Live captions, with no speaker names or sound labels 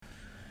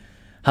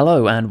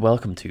Hello and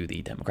welcome to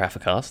the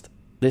Demographicast.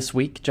 This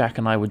week, Jack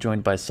and I were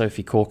joined by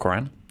Sophie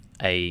Corcoran,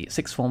 a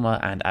sixth former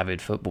and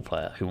avid football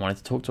player who wanted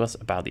to talk to us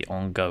about the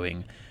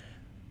ongoing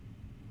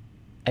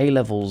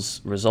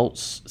A-levels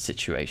results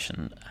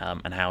situation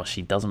and how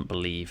she doesn't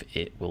believe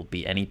it will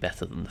be any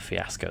better than the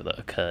fiasco that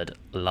occurred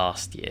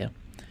last year.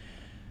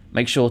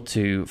 Make sure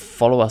to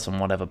follow us on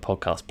whatever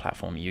podcast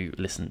platform you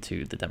listen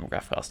to the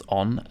Demographicast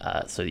on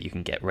so that you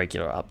can get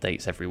regular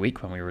updates every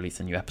week when we release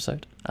a new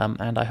episode.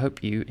 And I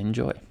hope you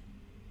enjoy.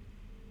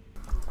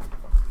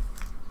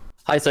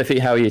 Hi, Sophie.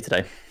 How are you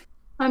today?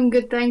 I'm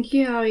good, thank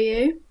you. How are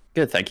you?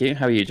 Good, thank you.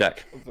 How are you,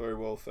 Jack? I'm very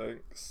well,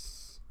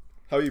 thanks.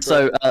 How are you,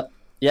 Brett?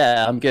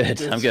 Yeah, I'm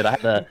good. I'm good. I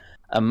had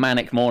a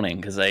manic morning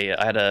because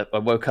I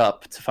woke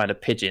up to find a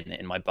pigeon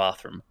in my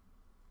bathroom,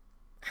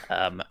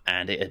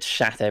 and it had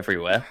shat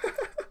everywhere.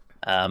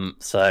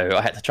 So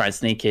I had to try and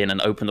sneak in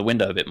and open the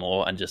window a bit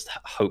more and just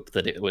hope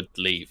that it would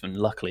leave. And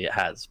luckily, it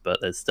has.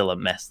 But there's still a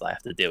mess that I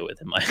have to deal with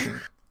in my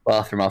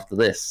bathroom after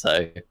this.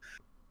 So.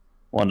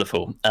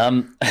 Wonderful.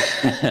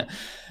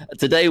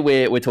 Today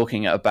we're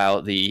talking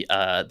about the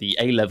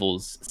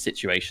A-levels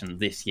situation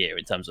this year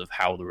in terms of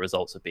how the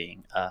results are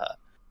being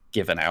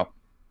given out.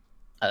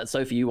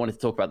 Sophie, you wanted to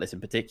talk about this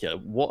in particular.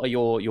 What are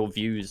your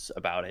views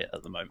about it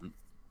at the moment?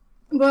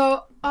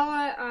 Well,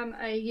 I am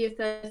a year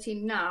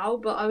 13 now,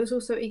 but I was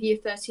also a year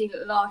 13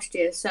 last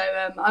year, so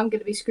I'm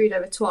going to be screwed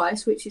over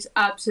twice, which is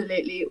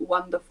absolutely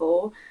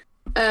wonderful.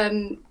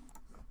 I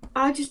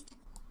don't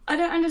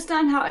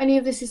understand how any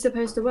of this is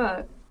supposed to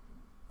work.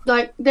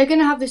 Like, they're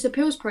going to have this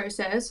appeals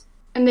process,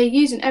 and they're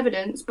using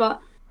evidence, but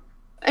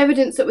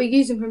evidence that we're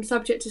using from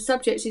subject to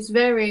subject is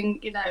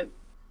varying,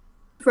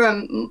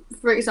 from,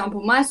 for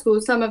example, my school,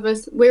 some of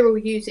us, we're all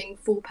using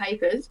full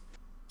papers.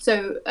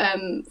 So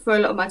for a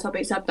lot of my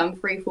topics, I've done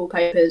 3 full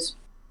papers,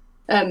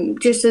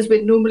 just as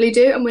we'd normally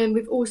do. And when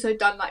we've also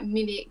done, like,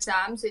 mini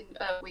exams in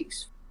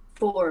weeks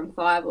 4 and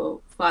 5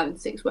 or 5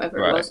 and 6, whatever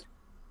it was.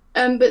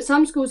 But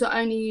some schools are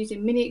only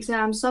using mini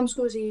exams. Some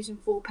schools are using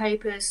full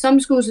papers. Some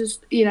schools are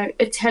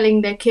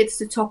telling their kids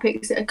the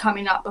topics that are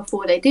coming up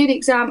before they do the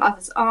exam.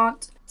 Others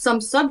aren't.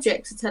 Some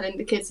subjects are telling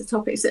the kids the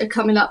topics that are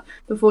coming up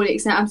before the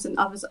exams, and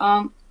others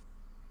aren't.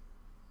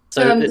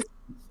 So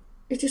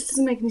it just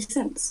doesn't make any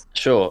sense.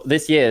 Sure.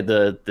 This year,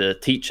 the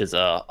teachers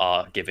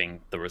are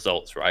giving the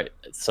results, right?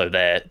 So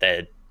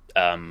they're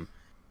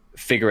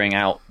figuring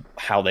out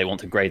how they want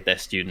to grade their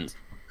students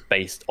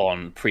based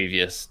on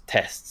previous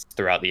tests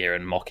throughout the year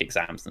and mock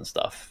exams and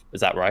stuff. Is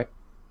that right?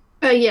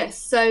 Yes.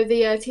 So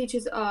the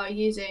teachers are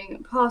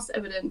using past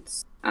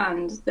evidence,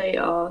 and they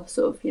are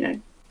sort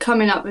of,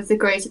 coming up with the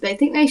grades that they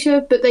think they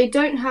should, but they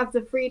don't have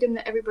the freedom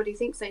that everybody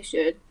thinks they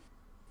should.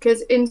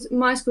 Because in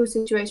my school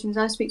situations,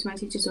 I speak to my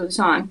teachers all the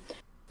time,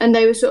 and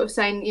they were sort of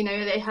saying,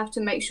 they have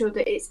to make sure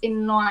that it's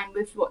in line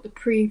with what the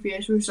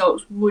previous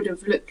results would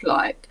have looked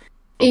like.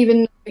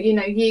 Even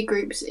year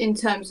groups in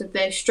terms of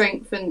their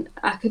strength and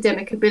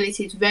academic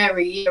abilities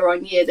vary year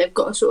on year. They've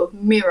got to sort of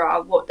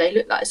mirror what they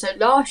look like. So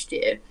last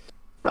year,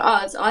 for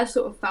us, I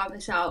sort of found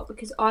this out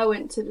because I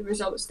went to the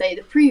results day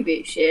the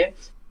previous year,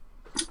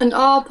 and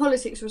our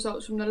politics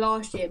results from the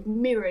last year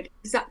mirrored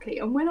exactly.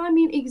 And when I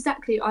mean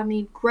exactly, I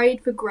mean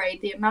grade for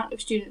grade, the amount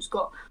of students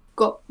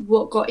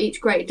got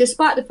each grade,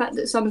 despite the fact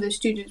that some of the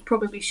students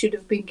probably should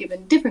have been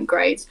given different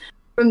grades.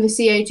 From the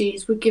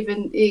CAGs were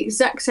given the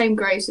exact same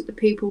grades that the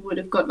people would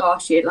have got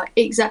last year, like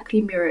exactly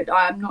mirrored.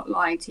 I am not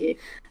lying to you.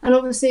 And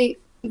obviously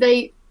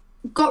they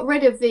got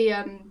rid of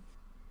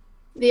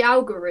the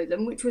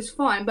algorithm, which was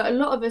fine, but a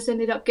lot of us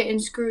ended up getting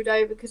screwed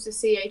over because of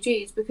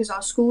CAGs, because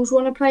our schools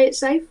want to play it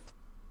safe.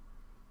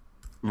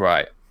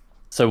 Right.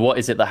 So what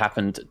is it that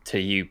happened to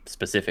you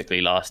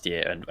specifically last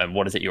year, and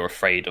what is it you're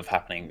afraid of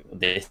happening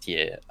this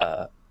year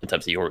in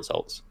terms of your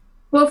results?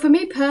 Well, for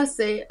me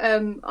personally,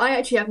 I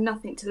actually have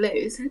nothing to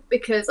lose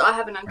because I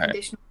have an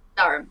unconditional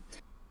Durham.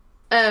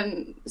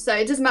 So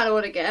it doesn't matter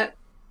what I get,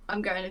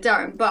 I'm going to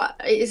Durham. But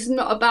it's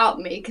not about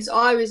me because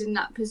I was in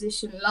that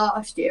position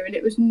last year and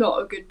it was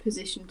not a good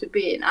position to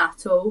be in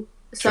at all.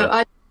 So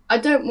Sure. I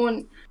don't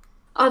want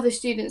other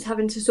students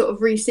having to sort of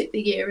resit the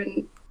year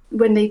and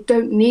when they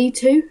don't need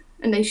to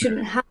and they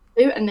shouldn't have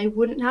to and they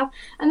wouldn't have.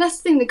 And that's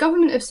the thing, the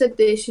government have said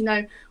this,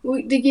 the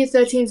year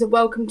 13s are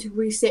welcome to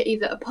reset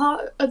either a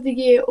part of the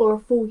year or a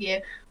full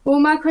year. Well,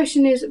 my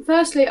question is,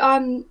 firstly,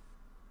 I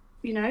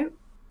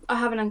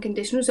have an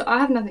unconditional, so I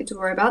have nothing to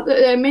worry about.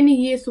 There are many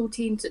year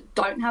 14s that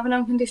don't have an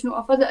unconditional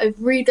offer that have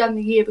redone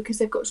the year because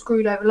they've got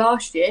screwed over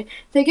last year.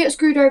 If they get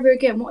screwed over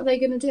again, what are they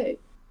going to do?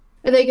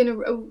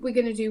 Are we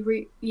going to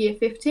do year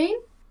 15?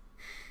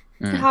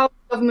 How is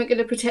the government going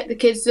to protect the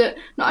kids that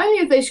not only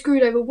have they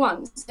screwed over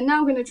once, they're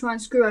now going to try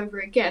and screw over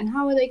again?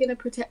 How are they going to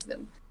protect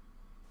them?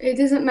 It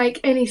doesn't make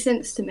any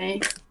sense to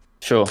me.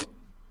 Sure.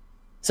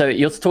 So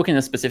you're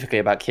talking specifically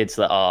about kids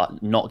that are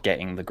not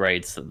getting the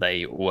grades that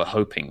they were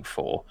hoping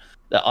for.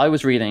 I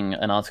was reading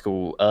an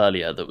article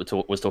earlier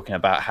that was talking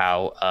about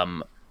how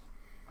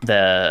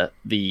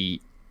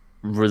the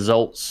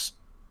results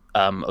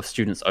of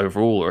students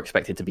overall are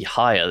expected to be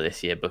higher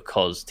this year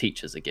because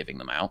teachers are giving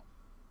them out.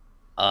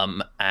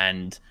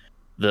 And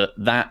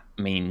that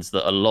means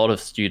that a lot of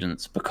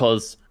students,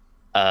 because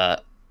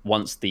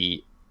once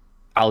the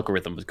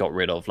algorithm was got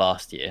rid of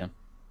last year,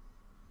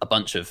 a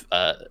bunch of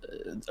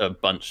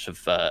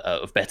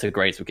better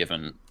grades were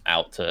given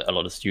out to a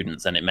lot of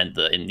students, and it meant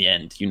that in the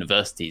end,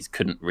 universities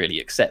couldn't really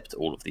accept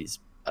all of these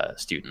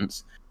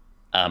students.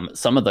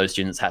 Some of those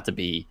students had to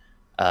be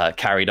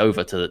carried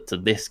over to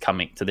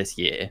this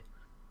year,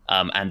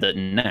 and that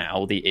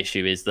now the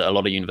issue is that a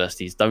lot of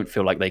universities don't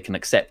feel like they can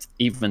accept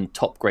even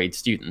top grade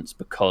students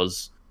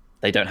because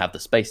they don't have the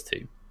space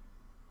to.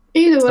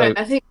 Either way,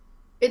 I think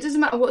it doesn't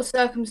matter what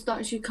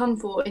circumstance you come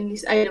for in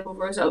these A-level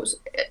results,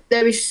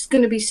 there is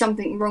going to be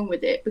something wrong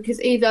with it,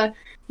 because either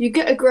you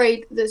get a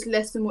grade that's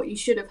less than what you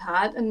should have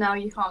had and now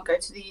you can't go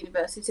to the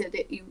university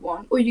that you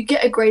want, or you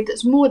get a grade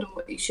that's more than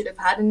what you should have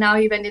had and now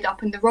you've ended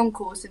up in the wrong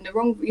course in the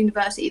wrong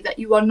university that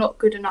you are not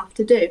good enough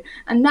to do,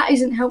 and that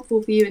isn't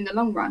helpful for you in the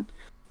long run.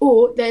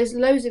 Or there's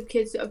loads of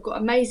kids that have got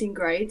amazing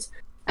grades,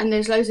 and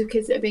there's loads of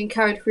kids that have been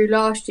carried through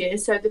last year.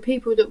 So the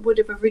people that would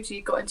have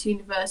originally got into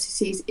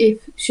universities,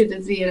 if should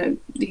have the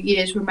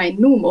years remained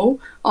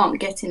normal,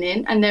 aren't getting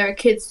in, and there are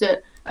kids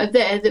that are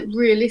there that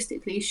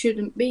realistically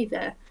shouldn't be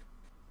there.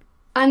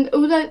 And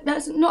although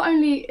that's not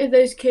only are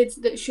those kids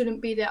that shouldn't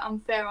be there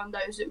unfair on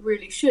those that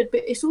really should,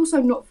 but it's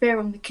also not fair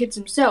on the kids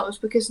themselves,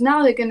 because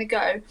now they're going to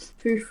go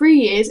through 3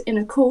 years in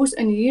a course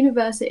and a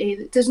university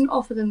that doesn't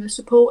offer them the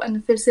support and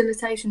the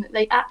facilitation that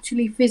they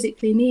actually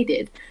physically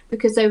needed,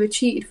 because they were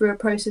cheated through a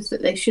process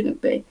that they shouldn't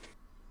be.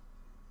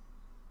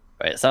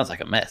 Right, it sounds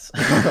like a mess.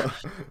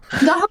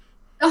 The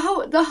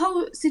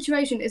whole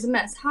situation is a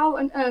mess. How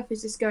on earth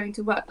is this going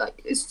to work?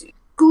 Like,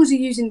 schools are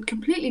using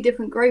completely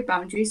different grade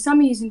boundaries. Some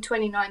are using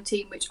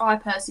 2019, which I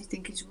personally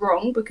think is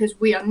wrong, because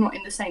we are not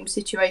in the same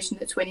situation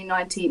that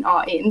 2019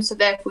 are in, so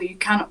therefore you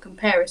cannot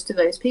compare us to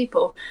those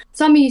people.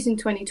 Some are using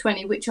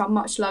 2020, which are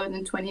much lower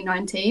than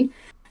 2019,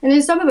 and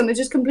then some of them are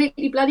just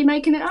completely bloody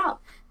making it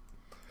up.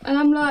 And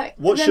I'm like,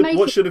 what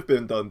should have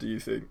been done, do you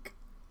think,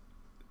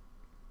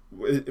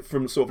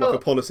 from sort of like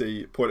a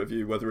policy point of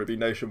view, whether it be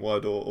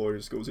nationwide or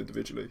in schools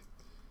individually?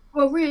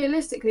 Well,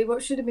 realistically,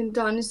 what should have been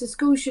done is the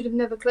schools should have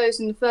never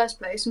closed in the first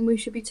place, and we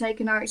should be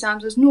taking our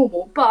exams as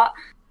normal. But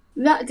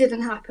that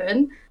didn't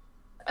happen.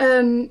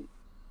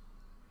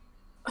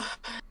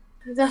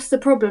 That's the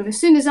problem. As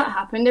soon as that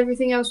happened,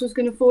 everything else was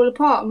going to fall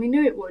apart, and we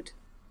knew it would.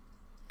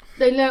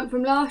 They learnt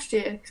from last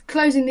year.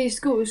 Closing these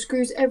schools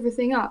screws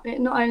everything up.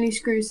 It not only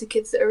screws the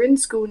kids that are in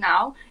school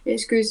now, it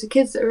screws the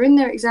kids that are in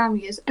their exam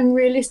years, and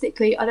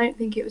realistically, I don't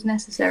think it was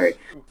necessary.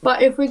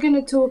 But if we're going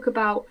to talk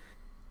about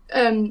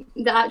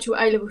the actual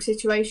A-level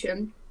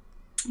situation,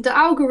 the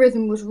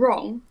algorithm was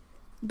wrong,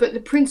 but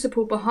the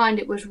principle behind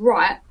it was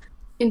right,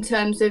 in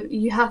terms of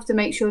you have to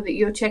make sure that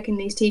you're checking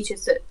these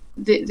teachers, that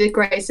the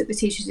grades that the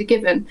teachers are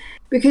given.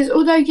 Because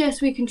although,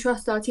 yes, we can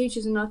trust our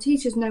teachers and our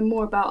teachers know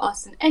more about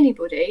us than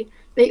anybody,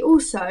 they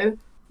also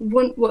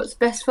want what's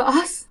best for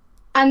us.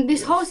 And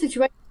this whole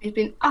situation has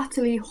been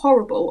utterly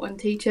horrible on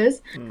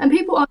teachers, and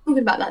people are talking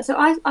about that. So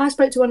I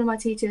spoke to one of my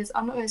teachers,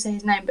 I'm not going to say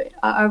his name, but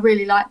I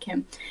really like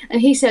him, and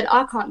he said,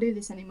 I can't do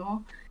this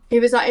anymore. He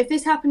was like, if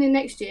this happening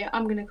next year,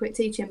 I'm going to quit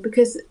teaching,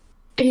 because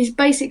he's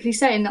basically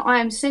saying that I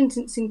am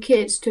sentencing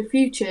kids to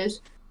futures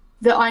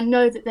that I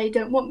know that they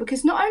don't want.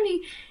 Because not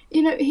only,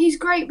 he's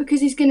great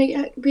because he's going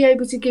to be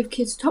able to give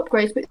kids top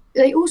grades, but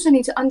they also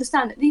need to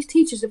understand that these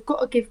teachers have got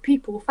to give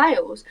people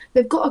fails.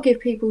 They've got to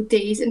give people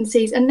D's and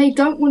C's, and they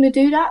don't want to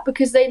do that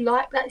because they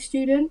like that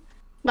student.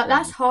 Like,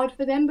 that's hard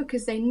for them,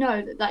 because they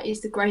know that that is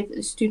the grade that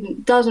the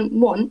student doesn't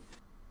want,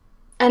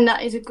 and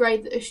that is a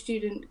grade that a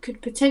student could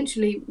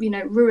potentially,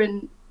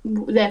 ruin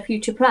their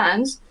future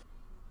plans.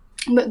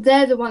 But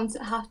they're the ones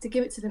that have to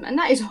give it to them, and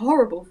that is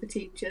horrible for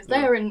teachers.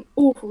 They are in an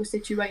awful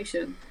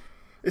situation.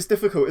 It's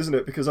difficult, isn't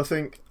it? Because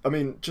I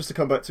mean, just to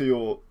come back to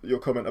your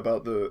comment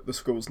about the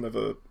schools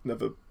never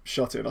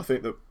shutting, I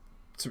think that,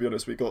 to be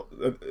honest,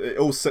 it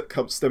all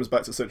stems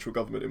back to central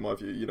government, in my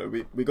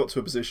view. We got to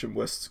a position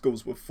where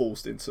schools were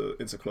forced into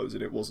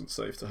closing. It wasn't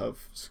safe to have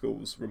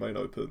schools remain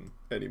open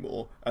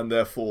anymore, and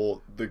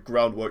therefore the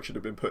groundwork should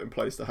have been put in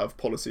place to have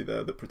policy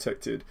there that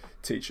protected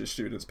teachers,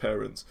 students,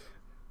 parents,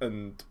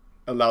 and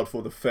allowed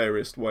for the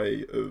fairest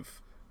way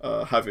of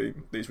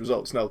having these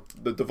results. Now,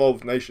 the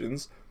devolved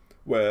nations,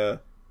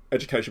 where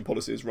education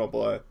policy is run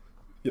by,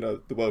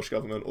 the Welsh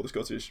government or the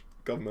Scottish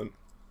government,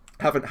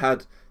 haven't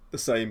had the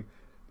same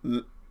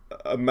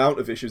amount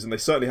of issues, and they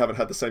certainly haven't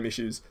had the same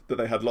issues that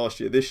they had last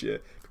year this year,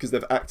 because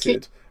they've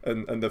acted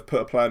and they've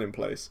put a plan in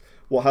place.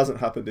 What hasn't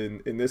happened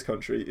in this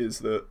country is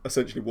that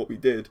essentially what we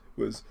did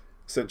was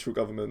central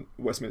government,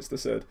 Westminster,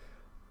 said,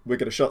 we're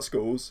going to shut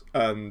schools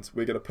and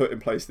we're going to put in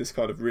place this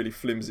kind of really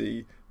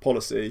flimsy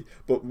policy,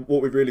 but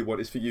what we really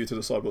want is for you to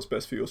decide what's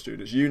best for your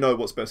students. You know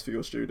what's best for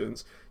your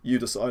students. You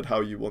decide how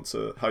you want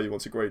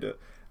to grade it.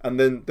 And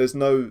then there's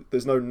no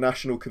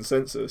national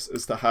consensus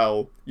as to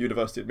how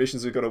university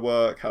admissions are going to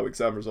work, how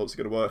exam results are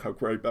going to work, how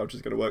grade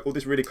boundaries are going to work, all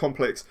this really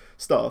complex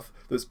stuff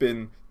that's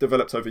been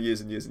developed over years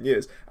and years and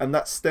years. And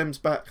that stems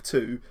back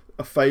to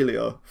a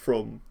failure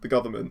from the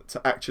government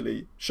to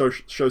actually show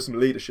some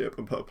leadership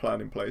and put a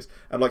plan in place.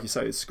 And like you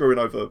say, it's screwing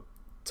over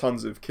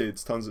tons of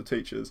kids, tons of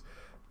teachers,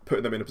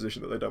 putting them in a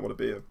position that they don't want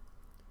to be in.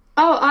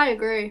 Oh, I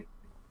agree.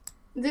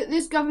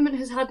 This government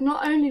has had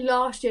not only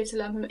last year to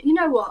learn from it. You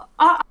know what?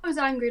 I was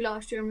angry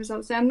last year on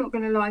results day. I'm not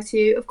going to lie to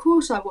you. Of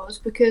course I was,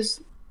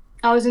 because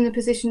I was in a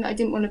position that I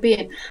didn't want to be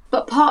in.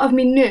 But part of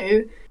me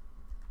knew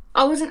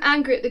I wasn't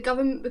angry at the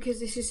government because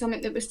this is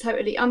something that was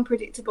totally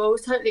unpredictable,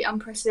 was totally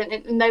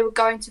unprecedented, and they were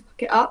going to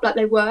fuck it up like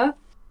they were.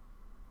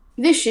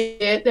 This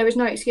year, there is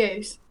no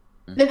excuse.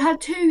 They've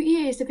had 2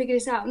 years to figure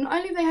this out. Not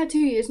only have they had 2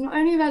 years, not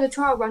only have they had a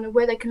trial run of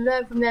where they can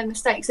learn from their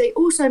mistakes, they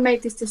also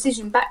made this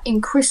decision back in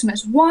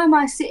Christmas. Why am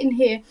I sitting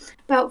here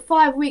about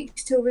 5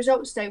 weeks till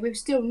results day with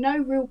still no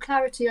real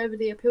clarity over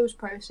the appeals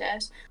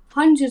process,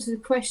 hundreds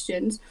of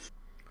questions?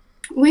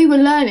 We were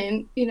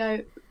learning,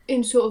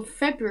 in sort of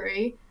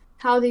February,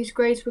 how these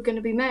grades were going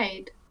to be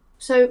made.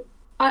 So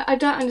I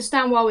don't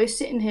understand why we're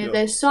sitting here. Yeah.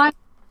 There's silence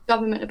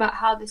government about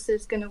how this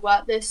is going to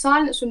work. There's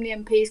silence from the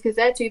MPs because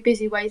they're too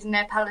busy waving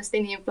their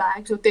Palestinian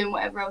flags or doing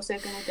whatever else they're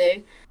going to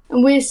do,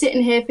 and we're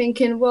sitting here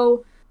thinking,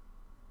 well,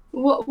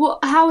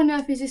 how on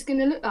earth is this going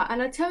to look like?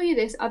 And I tell you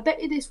this, I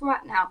bet you this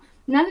right now,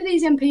 none of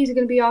these MPs are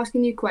going to be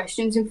asking you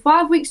questions. In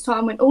 5 weeks'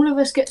 time, when all of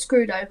us get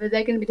screwed over,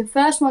 they're going to be the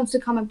first ones to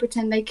come and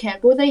pretend they care.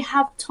 Well, they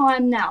have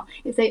time now.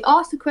 If they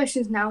ask the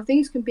questions now,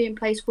 things can be in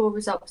place for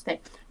results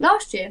day.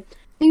 Last year,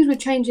 things were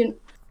changing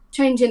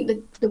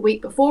the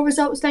week before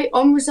results day,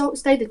 on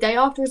results day, the day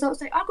after results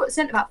day. I got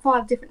sent about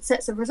 5 different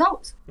sets of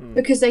results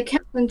because they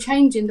kept on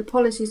changing the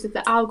policies of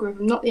the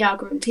algorithm, not the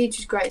algorithm,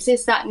 teachers' grades,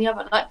 this, that, and the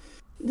other. Like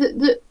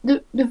the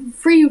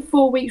 3 or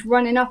 4 weeks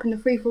running up and the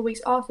 3 or 4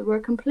 weeks after were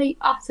a complete,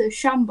 utter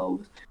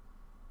shambles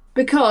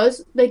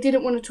because they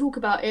didn't want to talk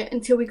about it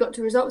until we got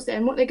to results day.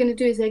 And what they're going to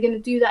do is they're going to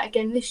do that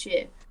again this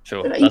year.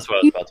 Sure, that's what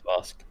I was about to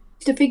ask.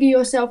 To figure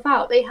yourself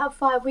out, they have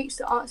 5 weeks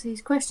to answer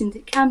these questions.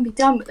 It can be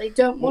done, but they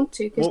don't want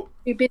to because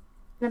they've been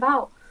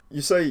about.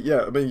 You say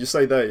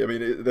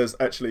there's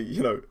actually,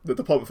 the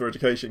Department for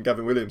Education,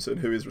 Gavin Williamson,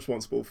 who is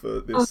responsible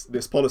for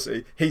this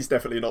policy. He's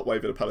definitely not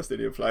waving a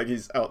Palestinian flag.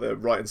 He's out there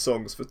writing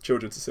songs for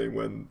children to sing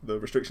when the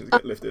restrictions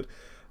get lifted.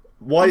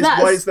 Why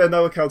is there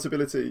no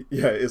accountability?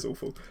 Yeah, it is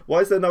awful. Why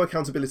is there no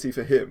accountability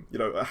for him?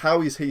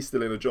 How is he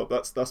still in a job?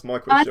 That's my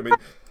question. I mean,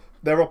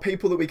 there are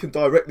people that we can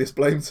direct this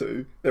blame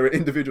to. There are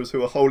individuals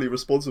who are wholly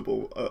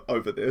responsible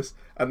over this,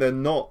 and they're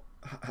not,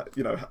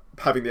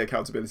 having the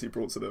accountability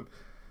brought to them.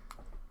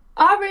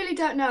 I really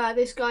don't know how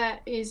this guy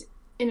is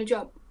in a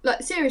job.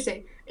 Like,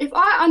 seriously, if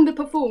I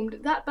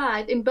underperformed that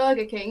bad in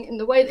Burger King in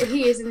the way that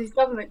he is in his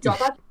government job,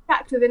 I'd be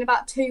sacked within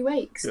about 2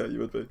 weeks. Yeah, you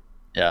would be.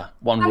 Yeah,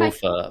 one rule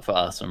for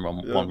us and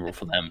one rule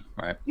for them,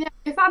 right? Yeah,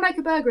 if I make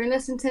a burger in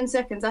less than 10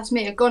 seconds, that's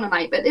me, a goner,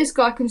 mate. But this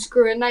guy can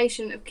screw a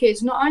nation of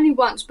kids not only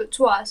once but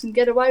twice and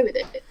get away with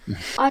it.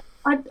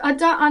 I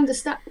don't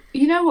understand.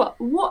 You know what?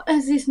 What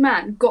has this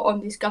man got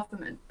on this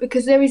government?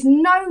 Because there is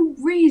no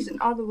reason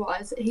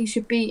otherwise that he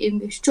should be in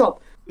this job.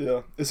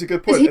 Yeah, it's a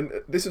good point. And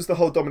this was the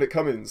whole Dominic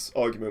Cummings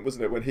argument,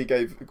 wasn't it? When he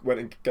went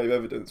and gave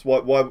evidence. Why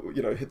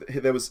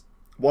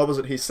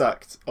wasn't he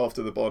sacked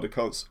after the Barnard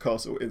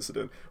Castle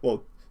incident?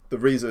 Well, the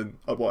reason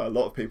why a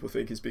lot of people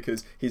think is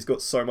because he's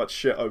got so much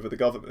shit over the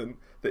government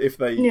that if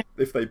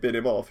they bin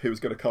him off, he was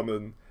going to come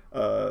and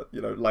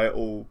lay it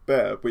all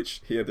bare,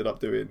 which he ended up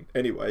doing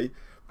anyway.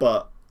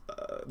 But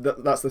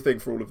that's the thing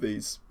for all of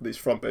these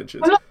front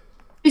benches. Well,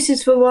 this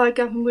is for why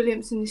Gavin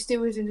Williamson is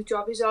still in the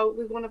job.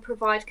 We want to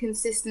provide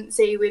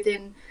consistency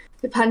within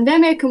the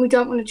pandemic, and we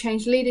don't want to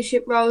change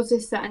leadership roles,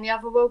 this, that, and the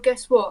other. Well,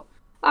 guess what?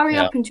 Hurry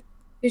up and.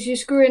 Because you're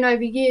screwing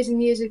over years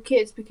and years of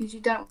kids because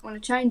you don't want to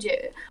change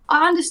it.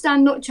 I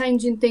understand not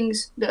changing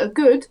things that are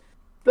good,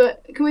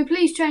 but can we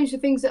please change the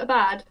things that are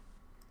bad?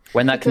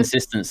 When that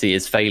consistency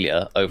is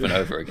failure over and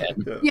over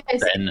again,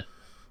 then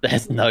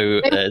there's no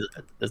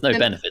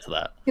benefit to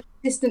that.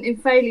 Consistent in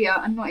failure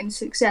and not in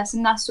success,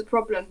 and that's the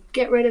problem.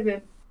 Get rid of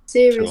him.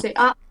 Seriously.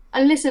 Sure.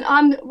 And listen,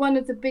 I'm one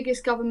of the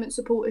biggest government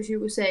supporters you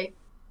will see.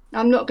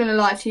 I'm not going to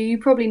lie to you. You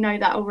probably know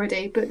that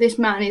already, but this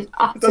man is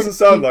utterly... It doesn't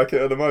sound like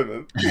it at the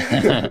moment.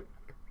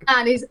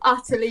 And is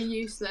utterly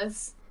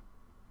useless.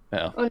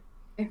 Yeah.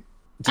 Honestly.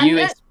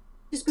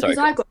 Just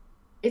because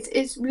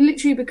it's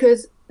literally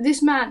because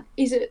this man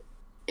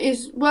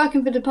is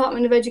working for the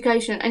Department of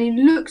Education, and he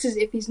looks as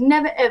if he's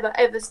never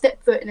ever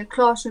stepped foot in a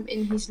classroom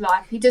in his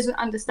life. He doesn't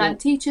understand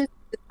teachers,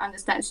 he doesn't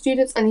understand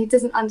students, and he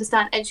doesn't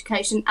understand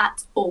education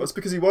at all. That's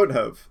because he won't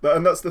have,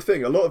 and that's the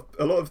thing. A lot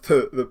of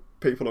the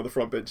people on the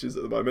front benches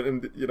at the moment,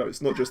 and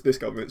it's not just this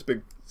government; it's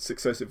big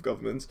successive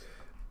governments,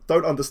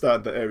 don't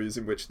understand the areas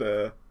in which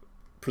they're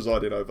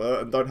presiding over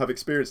and don't have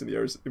experience in the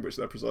areas in which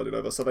they're presiding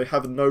over, so they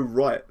have no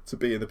right to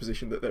be in the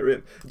position that they're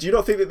in. Do you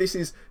not think that this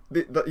is,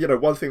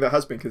 one thing that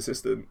has been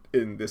consistent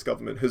in this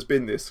government has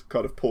been this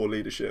kind of poor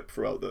leadership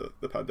throughout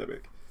the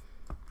pandemic?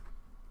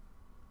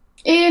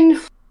 In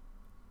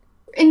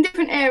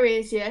different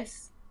areas,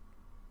 yes.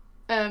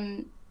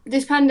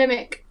 This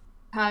pandemic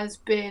has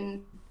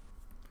been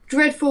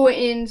dreadful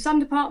in some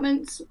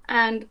departments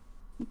and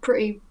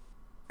pretty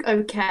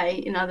okay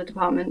in other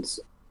departments.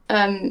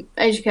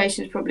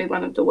 Education is probably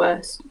one of the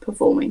worst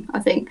performing, I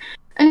think.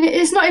 And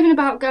it's not even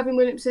about Gavin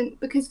Williamson,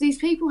 because these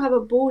people have a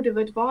board of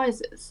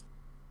advisors.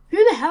 Who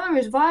the hell are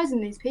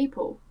advising these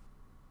people?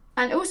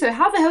 And also,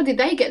 how the hell did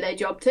they get their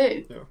job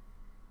too? Yeah.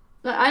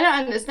 Like, I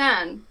don't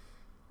understand.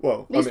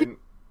 Well, these people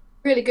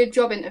really good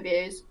job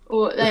interviews,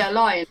 or they are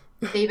lying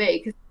on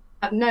TV because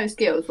they have no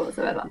skills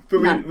whatsoever.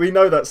 But we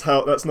know that's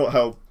not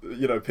how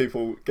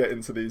people get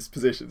into these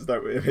positions,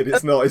 don't we? I mean,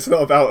 it's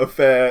not about a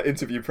fair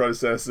interview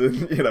process,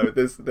 and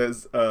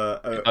there's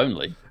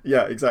only.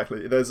 Yeah,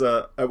 exactly. There's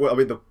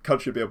the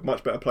country would be a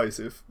much better place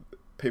if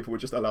people were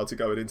just allowed to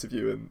go and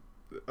interview and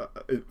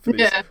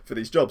for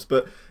these jobs.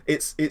 But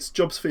it's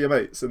jobs for your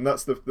mates, and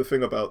that's the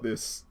thing about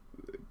this.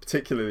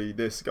 Particularly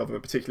this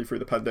government, particularly through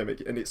the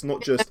pandemic, and it's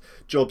not just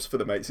jobs for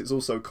the mates, it's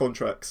also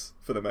contracts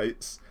for the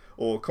mates,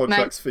 or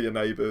contracts for your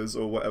neighbours,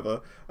 or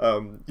whatever.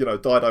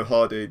 Dido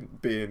Harding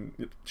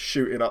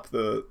shooting up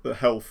the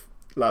health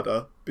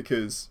ladder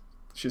because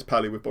she's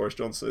pally with Boris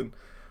Johnson.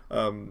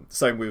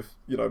 Same with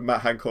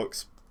Matt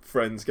Hancock's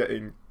friends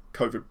getting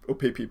COVID or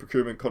PP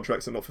procurement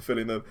contracts and not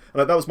fulfilling them.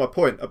 And that was my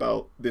point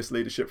about this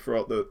leadership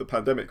throughout the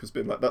pandemic, has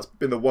been that's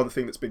been the one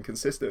thing that's been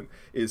consistent,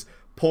 is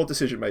poor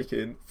decision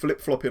making,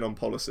 flip-flopping on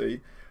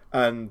policy,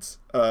 and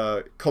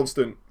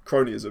constant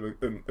cronyism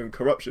and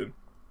corruption.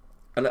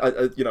 And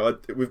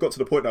we've got to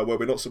the point now where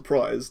we're not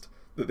surprised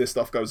that this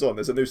stuff goes on.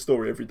 There's a new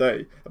story every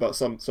day about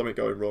something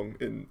going wrong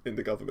in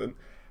the government,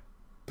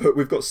 but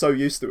we've got so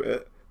used to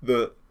it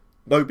that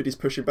nobody's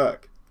pushing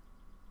back.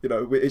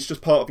 It's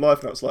just part of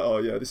life now. It's like, oh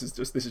yeah, this is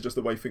just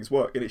the way things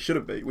work, and it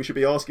shouldn't be. We should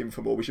be asking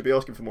for more. We should be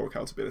asking for more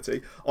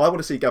accountability. I want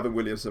to see Gavin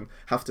Williamson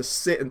have to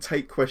sit and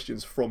take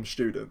questions from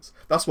students.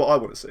 That's what I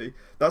want to see.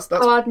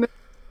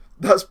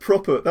 That's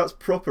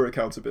proper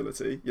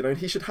accountability. And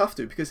he should have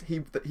to, because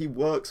he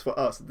works for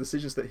us. The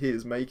decisions that he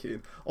is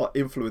making are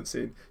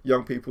influencing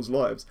young people's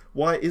lives.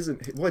 Why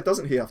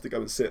doesn't he have to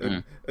go and sit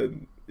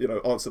and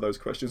answer those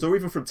questions, or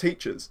even from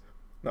teachers?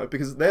 No,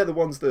 because they're the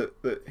ones that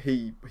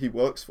he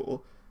works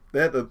for.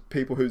 They're the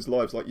people whose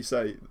lives, like you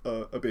say,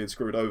 are being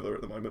screwed over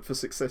at the moment for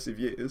successive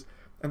years,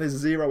 and there's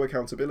zero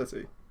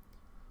accountability.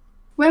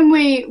 When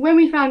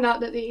we found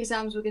out that the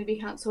exams were going to be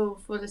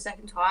cancelled for the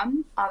second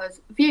time, I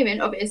was fuming,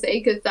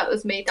 obviously, because that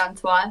was me done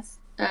twice,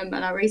 and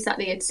I resat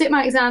the year to sit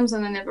my exams,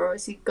 and I never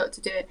obviously got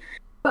to do it.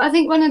 But I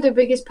think one of the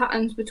biggest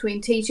patterns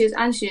between teachers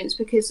and students,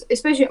 because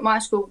especially at my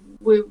school,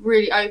 we're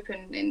really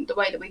open in the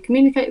way that we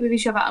communicate with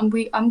each other,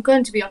 and I'm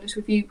going to be honest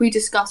with you, we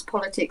discuss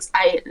politics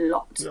a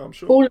lot. Yeah, I'm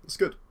sure. It's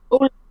good.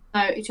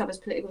 Know each other's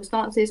political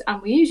stances,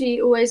 and we usually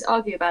always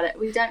argue about it.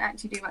 We don't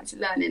actually do much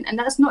learning, and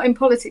that's not in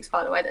politics,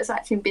 by the way. That's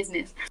actually in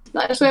business.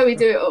 That's where we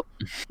do it all.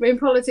 But in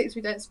politics,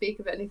 we don't speak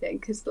of anything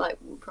because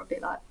we'll probably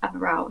have a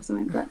row or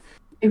something. But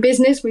in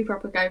business, we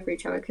proper go for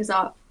each other because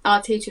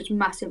our teacher's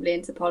massively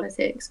into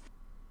politics.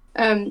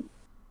 But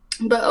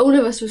all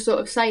of us were sort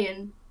of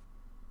saying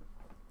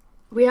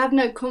we have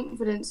no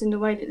confidence in the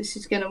way that this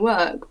is going to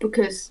work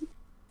because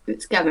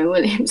it's Gavin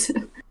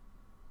Williamson.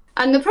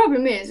 And the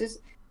problem is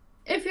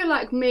if you're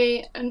like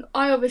me, and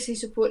I obviously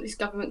support this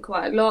government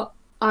quite a lot,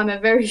 I'm a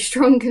very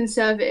strong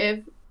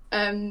conservative.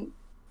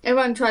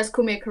 Everyone tries to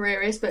call me a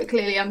careerist, but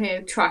clearly I'm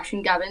here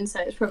trashing Gavin, so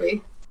it's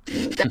probably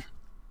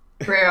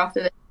career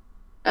after this.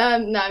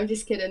 No, I'm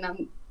just kidding.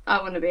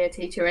 I want to be a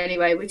teacher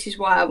anyway, which is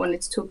why I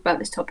wanted to talk about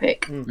this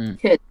topic,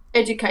 because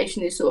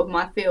education is sort of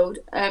my field.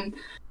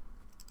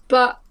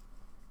 But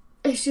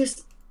it's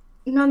just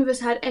none of us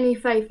had any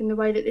faith in the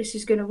way that this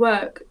is going to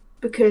work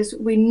because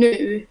we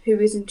knew who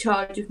was in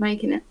charge of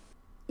making it.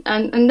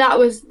 And that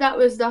was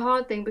the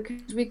hard thing,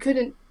 because we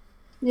couldn't,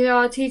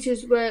 our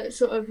teachers were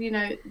sort of,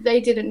 they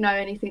didn't know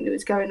anything that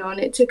was going on.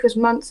 It took us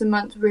months and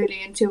months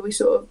really until we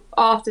sort of,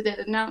 after they'd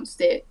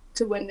announced it,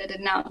 to when they'd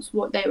announced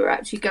what they were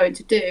actually going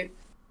to do.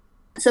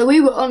 So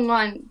we were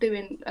online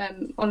doing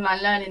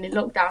online learning in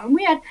lockdown, and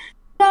we had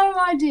no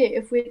idea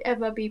if we'd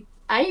ever be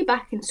A,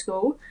 back in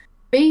school,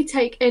 B,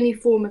 take any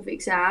form of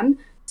exam,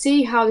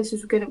 see how this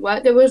was going to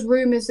work. There was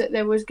rumours that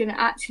there was going to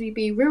actually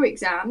be real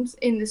exams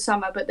in the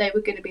summer, but they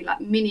were going to be like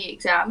mini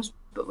exams,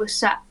 but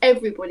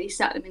everybody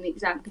sat them in the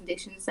exam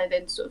conditions. They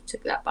then sort of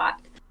took that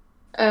back.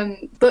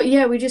 But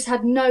yeah, we just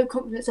had no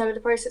confidence over the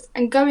process.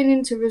 And going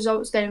into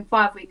results day in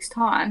 5 weeks'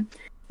 time,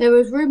 there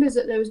was rumours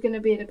that there was going to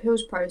be an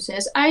appeals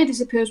process. A, this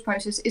appeals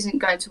process isn't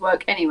going to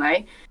work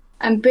anyway.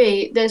 And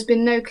B, there's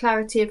been no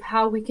clarity of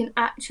how we can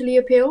actually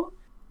appeal.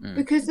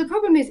 Because the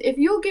problem is, if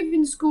you're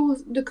giving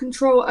schools the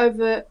control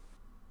over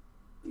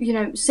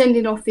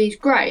sending off these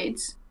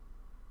grades,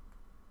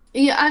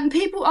 Yeah, and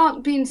people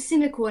aren't being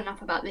cynical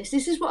enough about this.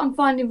 This is what I'm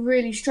finding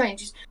really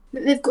strange, is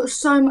that they've got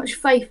so much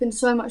faith and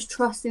so much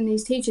trust in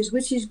these teachers,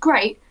 which is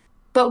great,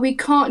 but we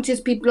can't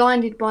just be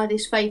blinded by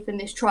this faith and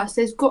this trust.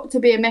 There's got to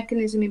be a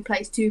mechanism in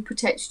place to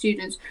protect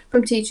students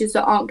from teachers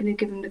that aren't going to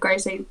give them the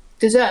grades they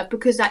deserve,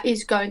 because that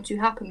is going to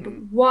happen. But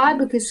why?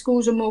 Because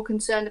schools are more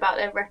concerned about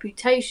their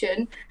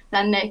reputation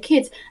than their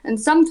kids. And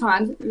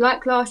sometimes,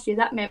 like last year,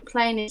 that meant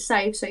playing it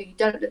safe so you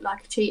don't look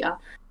like a cheater,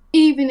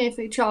 even if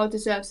a child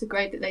deserves the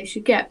grade that they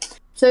should get.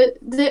 So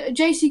the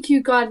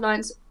JCQ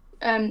guidelines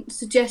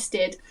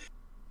suggested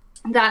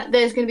that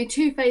there's going to be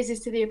 2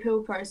 phases to the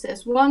appeal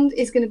process. One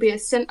is going to be a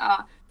centre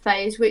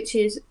phase, which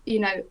is,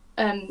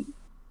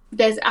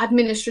 there's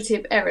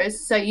administrative errors.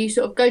 So you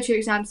sort of go to your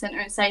exam centre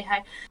and say, hey,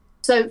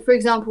 so for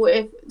example,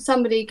 if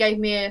somebody gave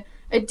me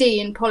a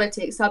D in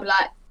politics, I'd be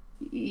like,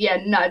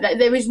 yeah, no,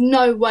 there is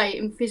no way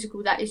in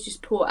physical that is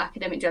just poor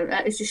academic judgment.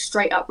 That is just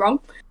straight up wrong.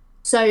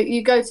 So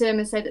you go to them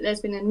and say that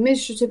there's been an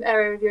administrative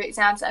error with your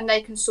exams, and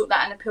they can sort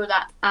that and appeal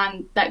that,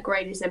 and that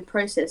grade is then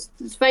processed.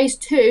 Phase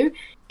 2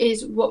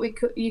 is what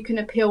you can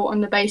appeal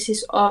on the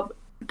basis of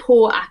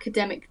poor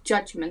academic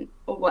judgment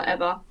or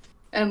whatever,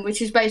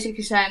 which is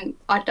basically saying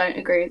I don't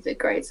agree with the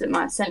grades that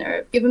my centre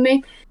have given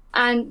me.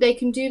 And they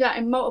can do that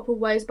in multiple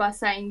ways by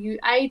saying you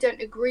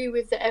don't agree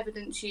with the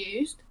evidence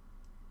used.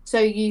 So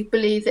you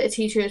believe that a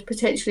teacher is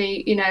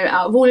potentially,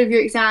 out of all of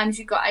your exams,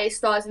 you've got A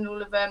stars in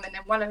all of them, and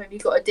then one of them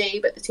you've got a D,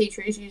 but the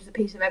teacher has used a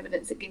piece of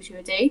evidence that gives you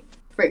a D,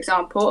 for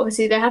example.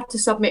 Obviously, they have to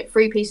submit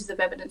 3 pieces of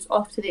evidence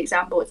off to the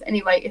exam boards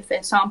anyway if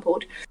they're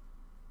sampled.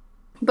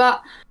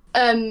 But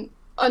on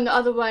the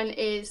other one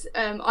is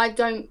I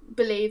don't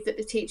believe that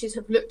the teachers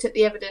have looked at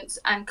the evidence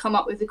and come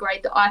up with a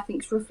grade that I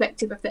think is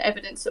reflective of the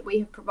evidence that we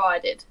have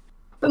provided.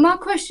 But my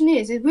question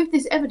is with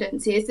this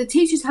evidence, is the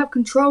teachers have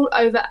control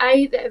over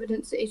the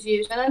evidence that is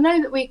used. And I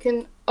know that we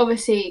can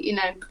obviously,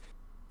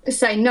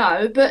 say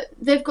no, but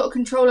they've got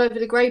control over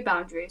the grade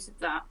boundaries of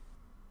that.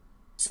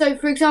 So,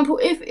 for example,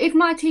 if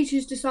my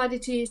teachers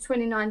decided to use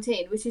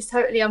 2019, which is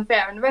totally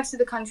unfair, and the rest of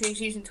the country is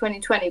using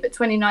 2020, but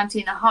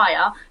 2019 are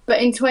higher, but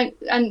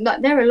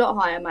they're a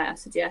lot higher, may I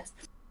suggest.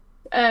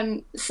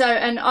 And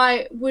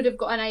I would have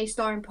got an A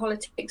star in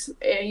politics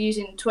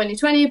using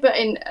 2020, but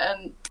in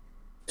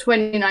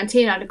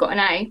 2019 I'd have got an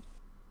A.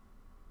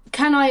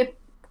 Can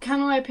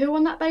I appeal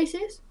on that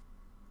basis?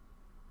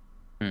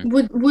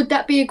 Would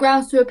that be a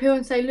grounds to appeal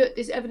and say, look,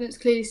 this evidence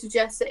clearly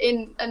suggests that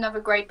in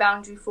another grade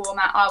boundary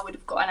format I would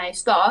have got an A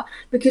star,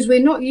 because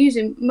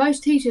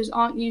most teachers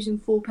aren't using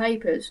full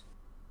papers.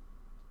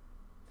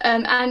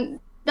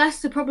 And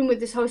that's the problem with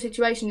this whole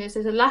situation, is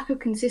there's a lack of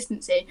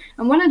consistency.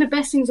 And one of the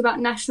best things about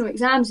national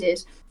exams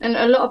is, and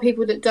a lot of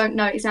people that don't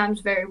know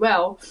exams very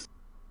well,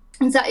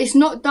 is that it's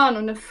not done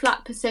on a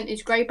flat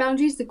percentage grade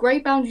boundaries. The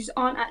grade boundaries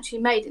aren't actually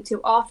made until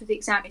after the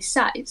exam is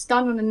sat. It's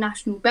done on a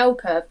national bell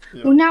curve.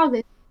 Yeah. Well, now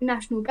there's a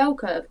national bell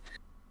curve.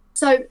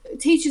 So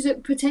teachers are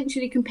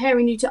potentially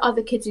comparing you to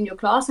other kids in your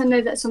class. I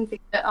know that's something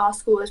that our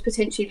school has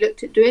potentially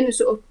looked at doing, and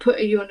sort of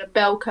putting you on a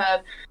bell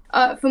curve.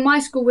 For my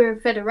school, we're a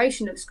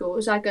federation of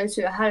schools. I go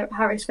to a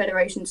Harris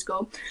Federation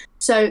school.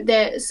 So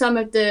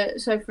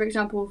for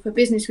example, for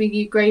business, we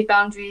use grade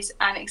boundaries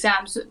and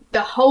exams,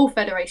 the whole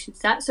federation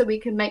stat, so we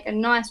can make a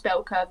nice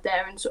bell curve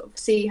there and sort of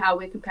see how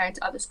we're comparing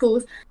to other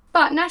schools.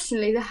 But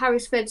nationally, the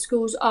Harris Fed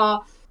schools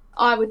are,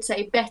 I would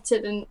say,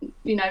 better than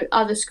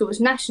other schools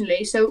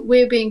nationally. So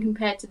we're being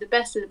compared to the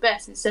best of the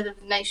best instead of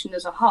the nation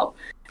as a whole.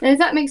 And if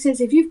that makes sense,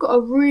 if you've got a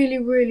really,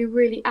 really,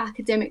 really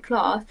academic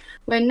class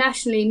where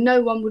nationally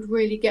no one would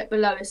really get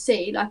below a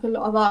C, like a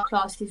lot of our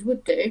classes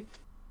would do,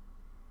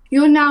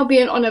 you're now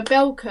being on a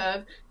bell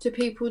curve to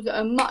people that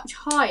are much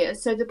higher.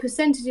 So the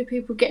percentage of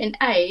people getting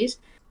A's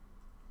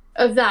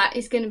of that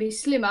is going to be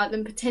slimmer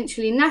than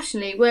potentially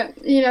nationally, where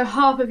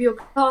half of your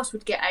class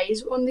would get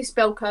A's. On this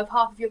bell curve,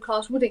 half of your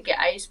class wouldn't get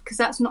A's, because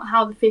that's not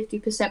how the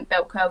 50%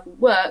 bell curve will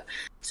work.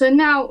 So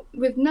now,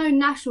 with no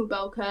national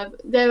bell curve,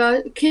 there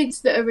are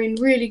kids that are in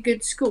really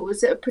good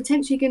schools that are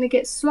potentially going to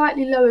get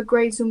slightly lower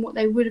grades than what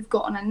they would have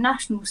got on a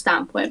national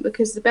standpoint,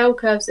 because the bell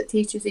curves that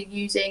teachers are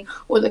using,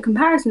 or the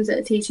comparisons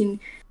that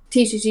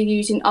teachers are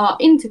using, are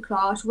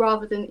inter-class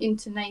rather than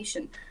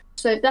inter-nation.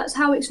 So that's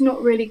how it's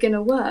not really going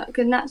to work,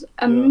 and that's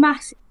a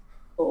massive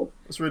problem.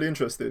 It's really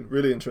interesting,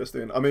 really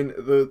interesting. I mean,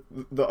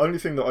 the only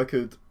thing that I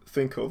could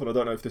think of, and I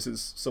don't know if this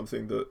is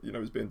something that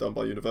is being done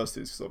by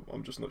universities, because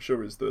I'm just not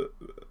sure, is that,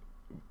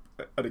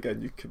 and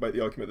again, you could make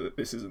the argument that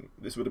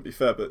this wouldn't be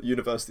fair, but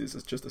universities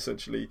just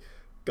essentially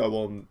go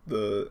on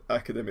the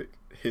academic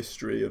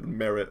history and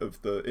merit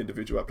of the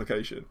individual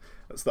application.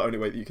 That's the only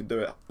way that you can do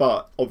it.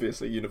 But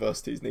obviously,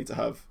 universities need to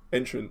have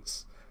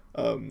entrance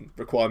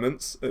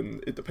requirements,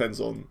 and it depends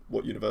on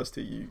what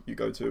university you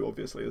go to,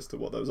 obviously, as to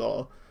what those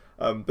are.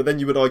 But then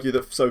you would argue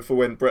that, so for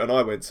when Brett and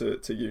I went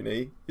to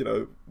uni,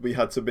 we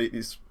had to meet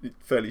these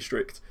fairly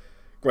strict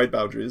grade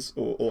boundaries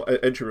or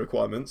entry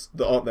requirements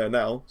that aren't there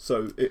now,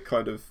 so it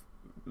kind of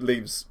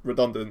leaves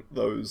redundant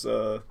those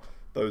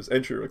those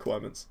entry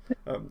requirements.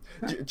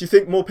 Do you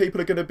think more people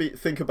are going to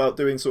think about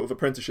doing sort of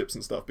apprenticeships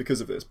and stuff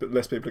because of this, but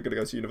less people are going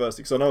to go to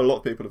university? Because I know a lot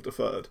of people have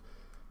deferred.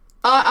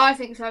 I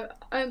think so.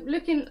 I'm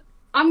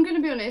going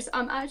to be honest,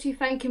 I'm actually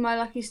thanking my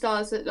lucky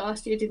stars that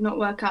last year did not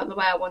work out the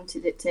way I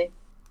wanted it to.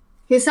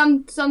 Because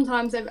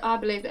sometimes I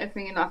believe that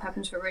everything in life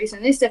happens for a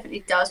reason. This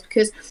definitely does,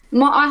 because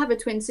I have a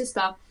twin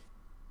sister,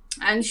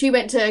 and she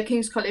went to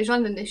King's College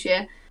London this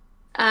year.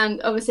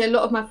 And obviously a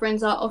lot of my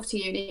friends are off to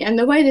uni, and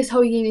the way this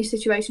whole uni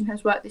situation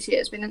has worked this year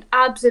has been an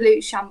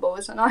absolute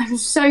shambles, and I'm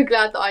so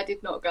glad that I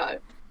did not go.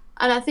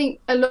 And I think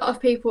a lot of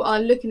people are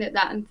looking at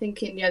that and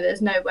thinking,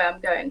 there's no way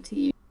I'm going to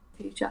uni in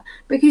the future,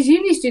 because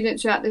uni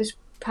students throughout this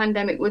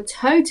pandemic were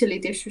totally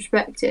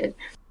disrespected.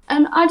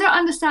 And I don't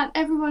understand,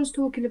 everyone's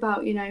talking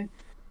about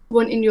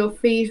wanting your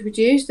fees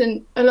reduced,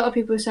 and a lot of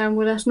people are saying,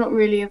 well, that's not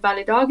really a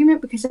valid argument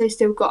because they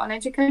still got an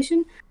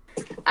education.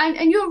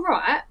 And you're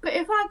right, but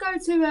if I go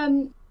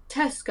to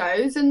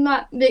Tesco's and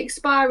that the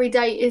expiry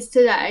date is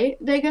today,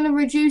 they're going to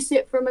reduce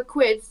it from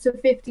 £1 to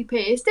 50p.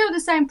 It's still the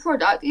same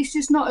product, it's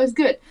just not as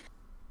good.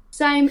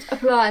 Same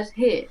applies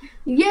here.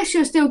 Yes,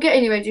 you're still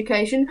getting your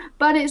education,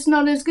 but it's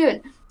not as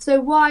good.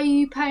 So why are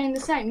you paying the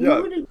same? Yeah.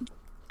 You wouldn't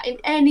in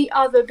any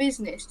other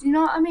business. Do you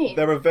know what I mean?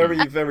 There are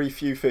very, very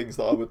few things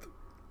that I would.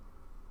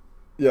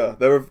 Yeah,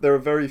 there are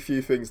very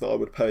few things that I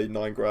would pay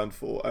 £9,000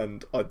 for,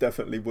 and I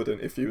definitely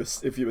wouldn't if you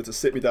were to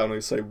sit me down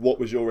and say, what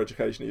was your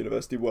education at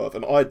university worth?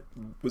 And I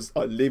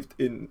lived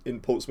in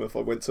Portsmouth.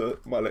 I went to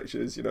my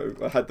lectures.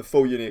 I had the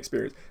full uni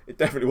experience. It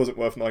definitely wasn't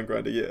worth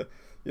 £9,000 a year.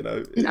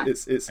 No.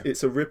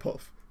 It's a rip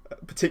off,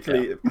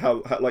 particularly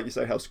how like you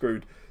say, how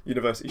screwed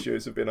university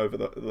students have been over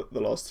the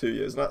last 2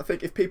 years. And I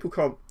think if people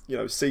can't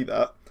see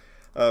that,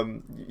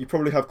 you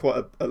probably have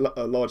quite a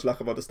large lack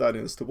of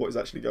understanding as to what is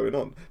actually going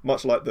on.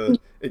 Much like the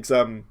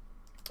exam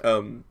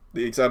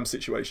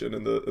situation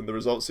and the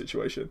results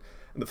situation,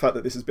 and the fact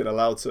that this has been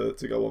allowed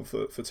to go on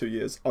for 2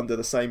 years under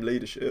the same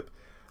leadership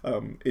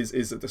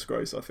is a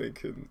disgrace, I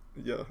think. And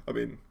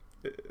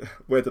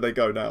where do they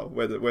go now?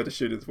 Where are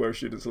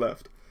students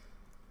left?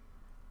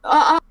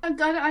 I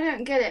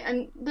don't get it.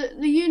 And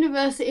the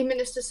university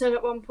minister said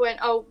at one point,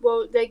 oh,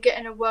 well, they're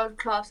getting a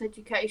world-class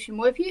education.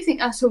 Well, if you think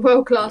that's a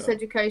world-class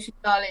education,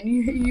 darling,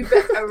 you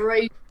better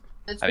raise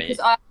it, because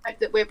I hope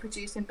that we're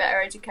producing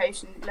better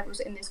education levels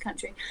in this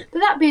country. But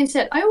that being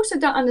said, I also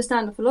don't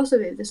understand the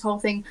philosophy of this whole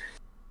thing.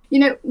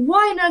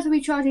 Why on earth are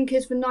we charging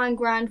kids for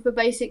 £9,000 for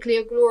basically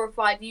a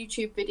glorified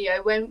YouTube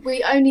video when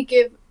we only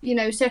give,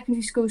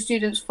 secondary school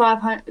students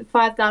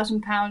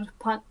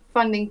 £5,000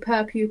 funding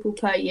per pupil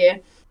per year?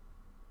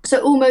 So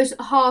almost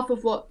half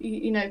of what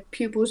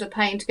pupils are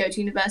paying to go to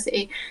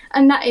university,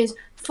 and that is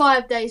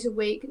 5 days a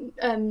week,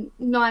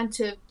 9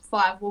 to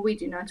 5. Well, we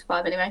do 9 to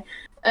 5 anyway.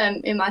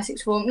 In my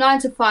sixth form, 9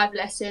 to 5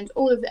 lessons,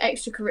 all of the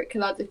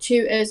extracurricular, the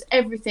tutors,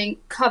 everything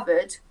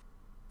covered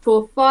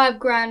for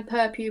 £5,000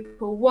 per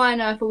pupil. Why on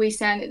earth are we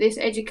saying that this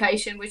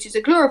education, which is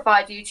a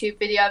glorified YouTube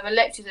video of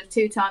lectures of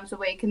 2 times a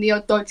week and the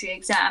odd dodgy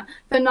exam,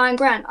 for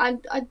 £9,000?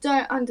 I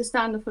don't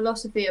understand the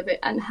philosophy of it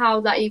and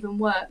how that even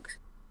works.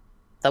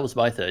 That was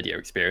my third year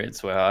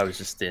experience, where I was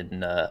just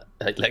in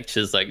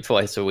lectures like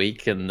twice a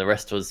week, and the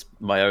rest was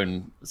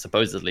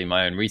supposedly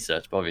my own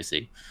research. But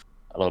obviously,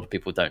 a lot of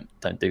people don't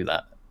do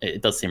that.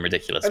 It does seem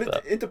ridiculous. And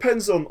but it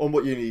depends on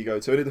what uni you go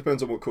to, and it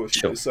depends on what course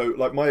you do. So,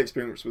 like, my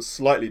experience was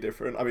slightly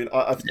different.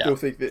 I still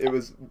think that it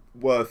was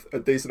worth a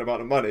decent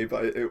amount of money,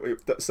 but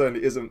it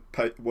certainly isn't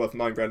worth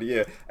 £9,000 a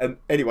year. And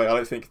anyway, I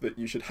don't think that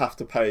you should have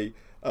to pay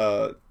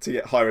to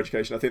get higher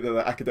education. I think that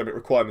the academic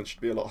requirements should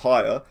be a lot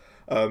higher.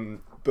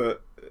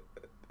 But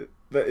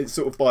it's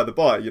sort of by the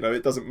by,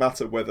 it doesn't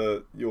matter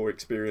whether your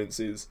experience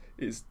is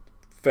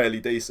fairly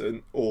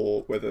decent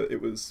or whether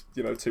it was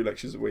 2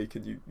 lectures a week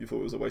and you thought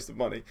it was a waste of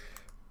money.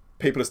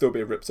 People are still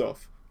being ripped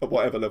off at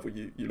whatever level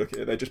you look at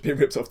it. They're just being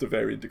ripped off to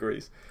varying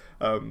degrees.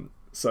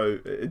 So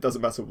it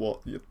doesn't matter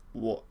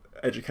what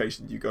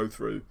education you go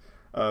through.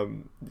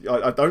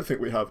 I don't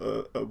think we have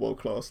a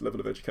world-class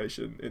level of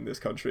education in this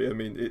country.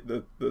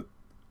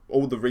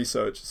 All the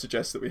research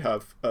suggests that we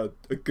have a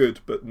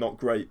good but not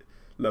great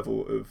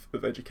level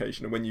of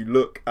education, and when you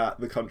look at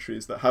the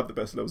countries that have the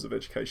best levels of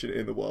education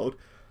in the world,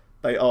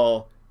 they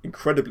are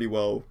incredibly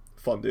well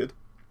funded.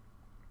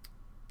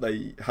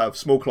 They have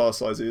small class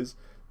sizes,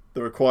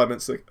 the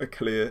requirements are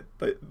clear,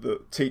 the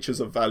teachers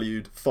are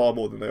valued far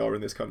more than they are in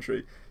this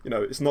country. It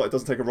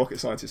doesn't take a rocket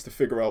scientist to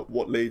figure out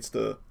what leads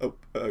to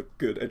a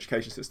good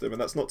education system,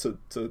 and that's not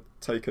to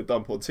take a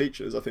dump on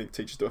teachers. I think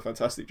teachers do a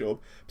fantastic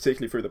job,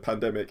 particularly through the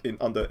pandemic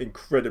under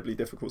incredibly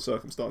difficult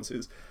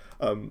circumstances.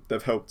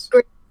 They've helped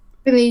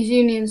these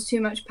unions too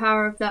much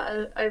power of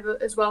that over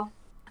as well.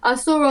 I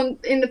saw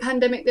in the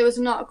pandemic there was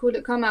an article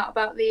that come out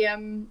about the I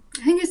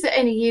think it's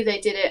the NEU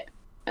they did it,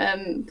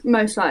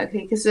 most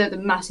likely because they're the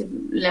massive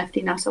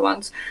lefty NASA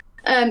ones,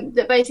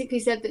 that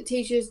basically said that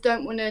teachers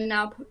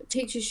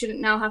shouldn't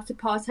now have to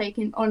partake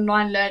in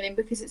online learning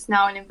because it's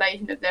now an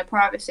invasion of their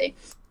privacy.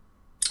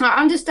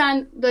 I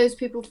understand those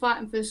people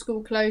fighting for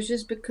school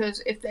closures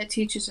because if their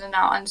teachers are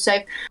now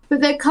unsafe,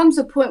 but there comes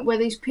a point where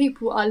these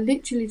people are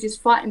literally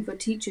just fighting for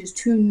teachers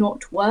to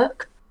not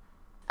work,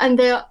 and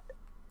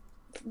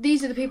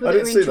these are the people I that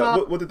didn't are see in charge.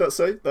 that. What did that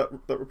say? That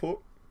report?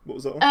 What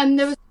was that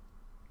on?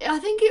 I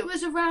think it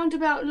was around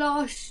about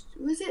last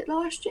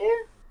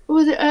year? Or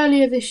was it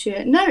earlier this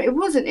year? No, it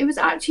wasn't. It was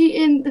actually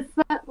in the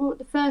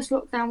first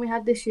lockdown we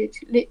had this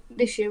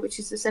year, which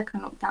is the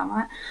second lockdown,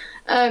 right?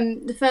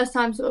 The first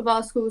time sort of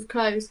our schools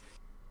closed.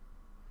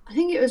 I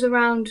think it was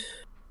around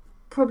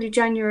probably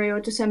January or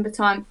December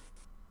time.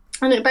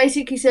 And it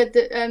basically said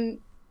that,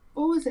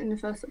 what was it in the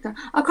first lockdown?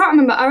 I can't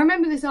remember. I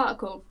remember this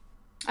article.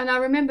 And I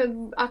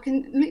remember, I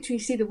can literally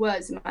see the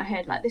words in my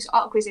head. Like, this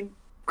article is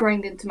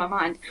ingrained into my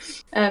mind.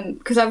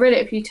 Because I read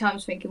it a few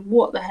times thinking,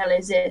 what the hell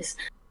is this?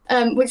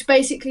 Which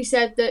basically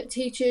said that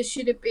teachers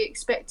shouldn't be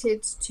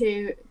expected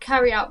to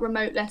carry out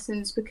remote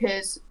lessons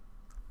because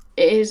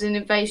it is an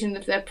invasion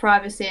of their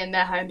privacy and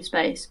their home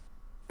space,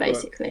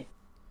 basically. Right.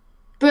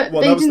 But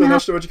well, that was the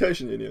National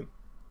Education Union?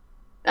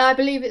 I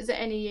believe it's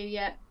at NEU,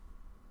 yeah.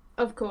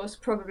 Of course,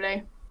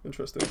 probably.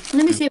 Interesting.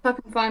 Let me see if I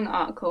can find the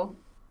article.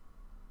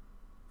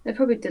 They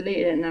probably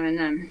deleted it now and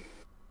then.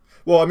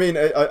 Well, I mean,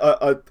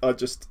 I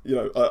just,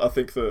 I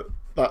think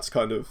that's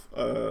kind of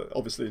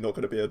obviously not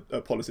going to be a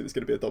policy that's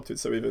going to be adopted.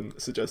 So even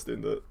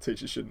suggesting that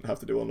teachers shouldn't have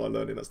to do online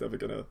learning, that's never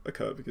going to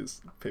occur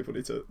because people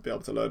need to be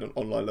able to learn, and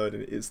online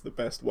learning is the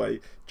best way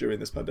during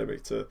this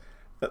pandemic to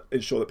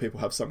ensure that people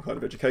have some kind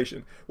of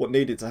education. What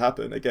needed to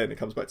happen, again, it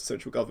comes back to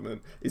central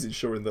government, is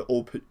ensuring that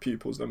all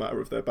pupils, no matter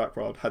of their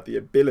background, had the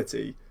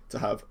ability to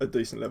have a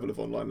decent level of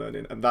online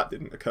learning, and that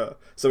didn't occur.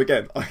 So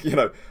again,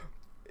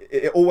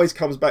 it always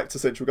comes back to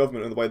central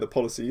government and the way the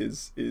policy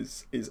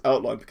is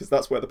outlined, because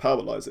that's where the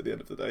power lies at the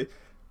end of the day.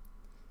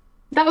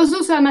 That was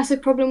also a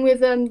massive problem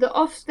with the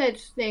Ofsted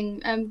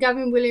thing.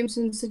 Gavin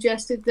Williamson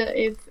suggested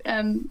that if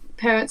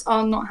parents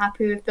are not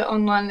happy with the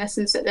online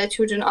lessons that their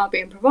children are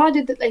being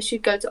provided, that they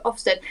should go to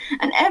Ofsted.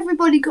 And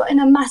everybody got in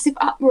a massive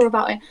uproar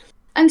about it.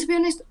 And to be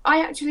honest,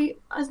 I actually,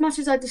 as much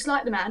as I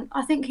dislike the man,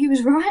 I think he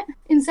was right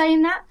in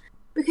saying that.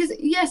 Because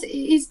yes, it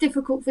is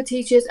difficult for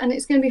teachers and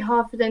it's going to be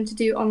hard for them to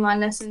do online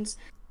lessons.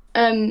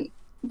 They've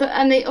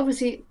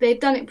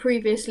done it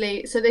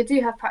previously, so they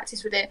do have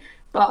practice with it,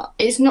 but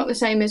it's not the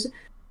same as,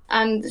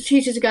 and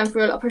teachers are going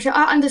through a lot of pressure.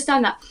 I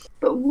understand that,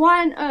 but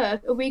why on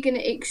earth are we going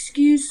to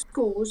excuse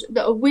schools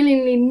that are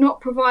willingly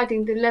not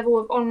providing the level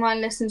of online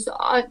lessons that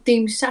are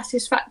deemed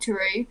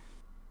satisfactory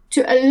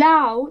to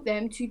allow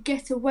them to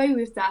get away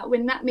with that,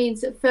 when that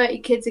means that 30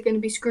 kids are going to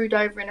be screwed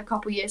over in a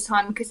couple of years'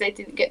 time because they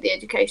didn't get the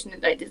education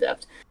that they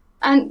deserved?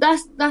 And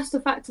that's the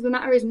fact of the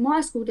matter is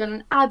my school done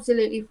an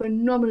absolutely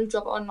phenomenal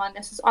job at online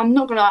lessons. I'm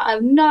not going to lie, I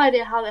have no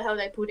idea how the hell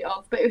they pulled it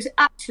off, but it was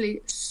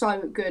actually so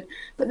good.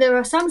 But there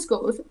are some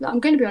schools that, I'm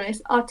going to be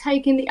honest, are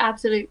taking the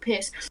absolute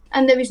piss,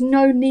 and there is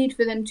no need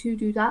for them to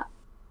do that.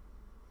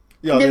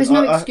 Yeah,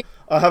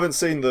 I haven't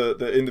seen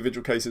the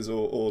individual cases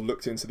or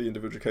looked into the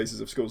individual cases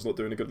of schools not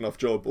doing a good enough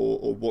job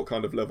or what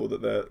kind of level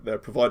that they're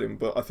providing.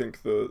 But I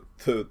think the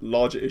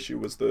larger issue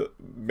was that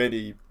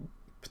many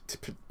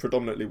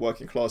predominantly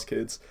working class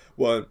kids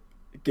weren't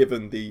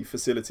given the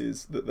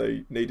facilities that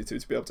they needed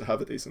to be able to have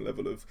a decent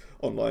level of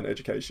online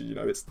education.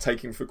 It's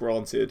taking for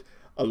granted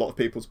a lot of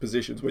people's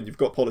positions when you've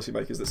got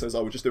policymakers that says,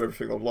 I would just do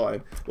everything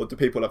online. Well, do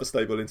people have a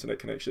stable internet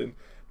connection?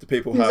 Do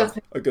people have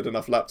a good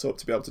enough laptop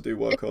to be able to do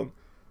work on?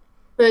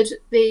 But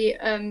the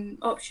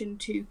option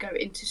to go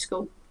into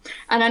school,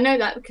 and I know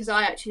that because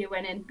I actually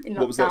went in lockdown.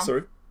 What was that,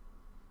 sorry?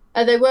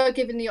 They were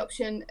given the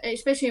option,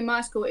 especially in my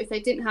school, if they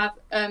didn't have,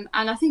 and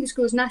I think the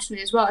schools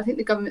nationally as well, I think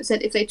the government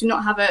said if they do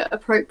not have an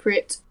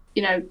appropriate,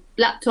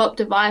 laptop,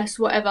 device,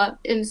 whatever,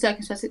 in the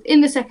circumstances,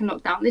 in the second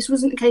lockdown, this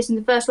wasn't the case in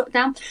the first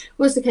lockdown,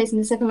 was the case in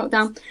the second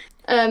lockdown,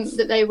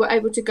 that they were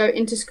able to go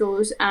into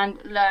schools and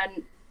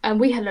learn. And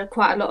we had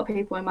quite a lot of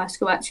people in my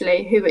school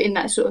actually who were in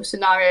that sort of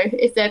scenario.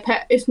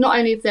 It's not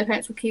only if their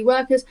parents were key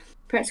workers,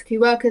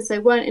 they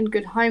weren't in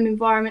good home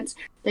environments,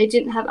 they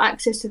didn't have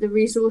access to the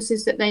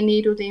resources that they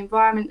need or the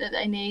environment that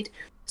they need.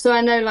 So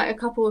I know a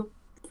couple of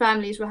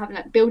families were having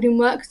building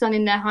works done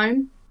in their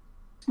home,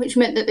 which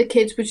meant that the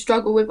kids would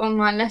struggle with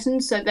online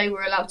lessons, so they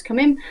were allowed to come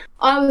in.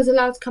 I was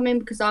allowed to come in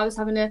because I was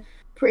having a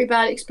pretty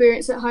bad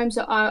experience at home,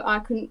 so I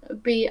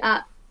couldn't be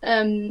at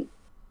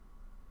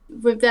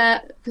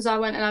because I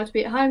weren't allowed to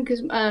be at home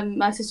because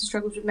my sister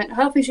struggles with mental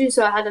health issues,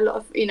 so I had a lot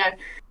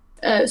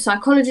of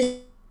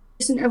psychologists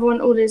and everyone,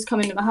 all this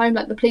coming to my home.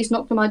 The police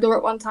knocked on my door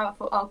at one time. I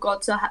thought, oh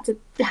god, so I had to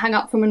hang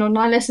up from an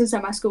online lesson, so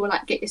my school were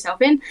get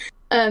yourself in.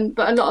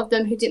 But a lot of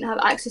them who didn't have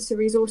access to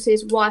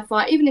resources,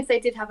 Wi-Fi, even if they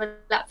did have a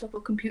laptop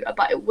or computer,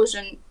 but it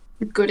wasn't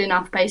good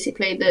enough,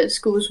 basically, the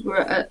schools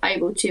were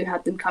able to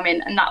have them come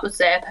in, and that was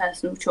their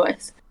personal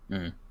choice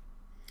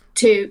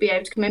to be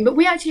able to come in. But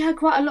we actually had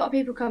quite a lot of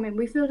people come in.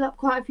 We filled up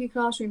quite a few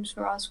classrooms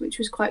for us, which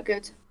was quite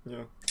good.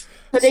 Yeah.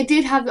 But they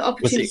did have the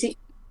opportunity,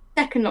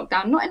 second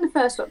lockdown, not in the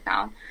first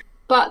lockdown,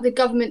 but the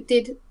government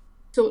did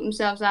sort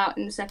themselves out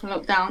in the second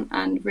lockdown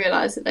and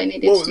realised that they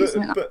needed to do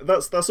something. But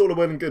that's all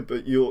well and good.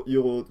 But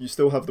you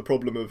still have the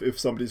problem of if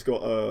somebody's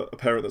got a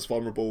parent that's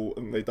vulnerable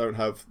and they don't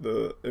have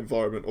the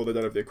environment or they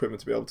don't have the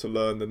equipment to be able to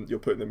learn, then you're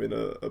putting them in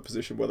a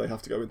position where they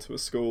have to go into a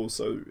school.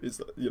 So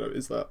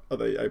are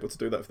they able to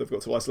do that if they've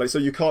got to isolate? So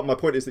you can't. My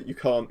point is that you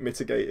can't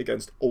mitigate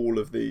against all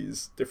of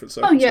these different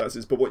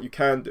circumstances. But what you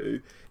can do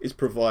is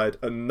provide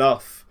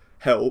enough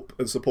help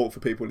and support for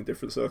people in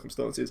different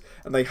circumstances,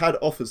 and they had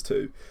offers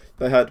to.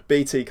 They had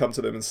BT come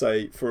to them and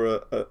say,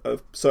 for a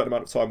certain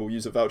amount of time, we'll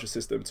use a voucher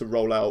system to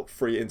roll out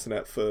free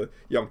internet for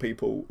young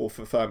people or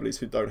for families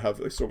who don't have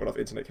a strong enough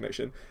internet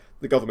connection.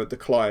 The government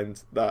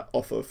declined that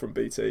offer from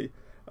BT.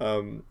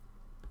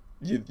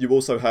 You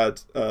also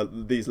had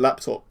these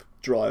laptop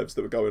drives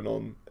that were going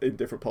on in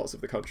different parts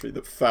of the country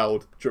that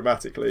failed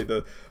dramatically.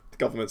 The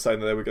government saying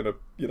that they were going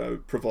to,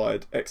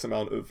 provide X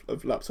amount of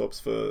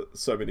laptops for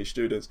so many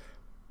students.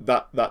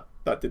 That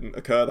didn't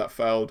occur. That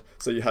failed.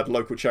 So you had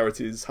local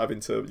charities having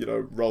to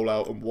roll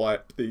out and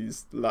wipe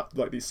these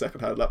these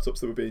second-hand laptops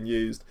that were being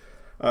used.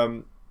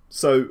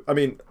 So I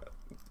mean,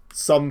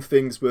 some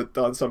things were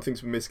done, some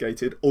things were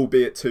mitigated,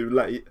 albeit too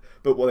late.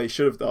 But what they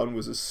should have done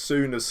was, as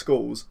soon as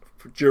schools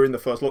during the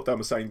first lockdown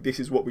were saying this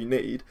is what we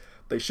need,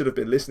 they should have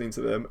been listening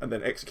to them and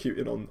then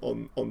executing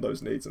on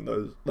those needs and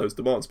those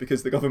demands.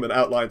 Because the government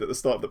outlined at the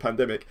start of the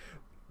pandemic,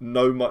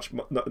 no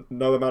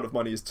amount of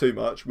money is too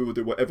much. We will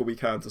do whatever we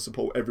can to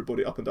support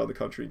everybody up and down the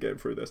country and getting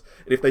through this.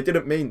 And if they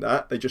didn't mean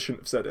that, they just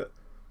shouldn't have said it.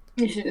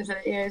 You shouldn't have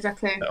said it, yeah,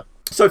 exactly. No.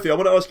 Sophie, I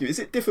want to ask you, is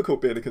it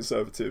difficult being a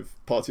Conservative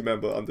Party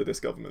member under this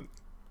government?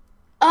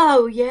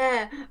 Oh,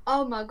 yeah.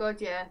 Oh, my God,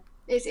 yeah.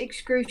 It's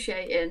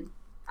excruciating.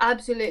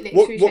 Absolutely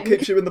excruciating. What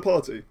keeps you in the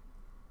party?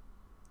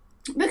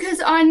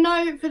 Because I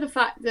know for the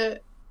fact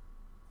that,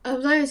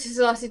 although this has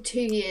lasted 2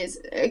 years,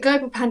 a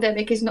global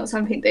pandemic is not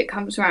something that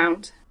comes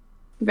around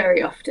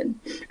very often.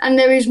 And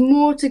there is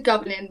more to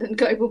governing than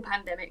global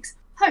pandemics.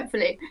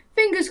 Hopefully.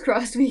 Fingers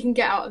crossed we can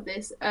get out of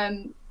this.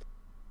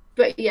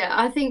 But yeah,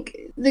 I think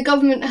the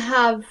government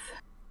have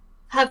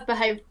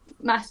behaved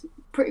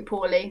pretty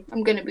poorly,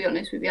 I'm going to be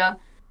honest with you.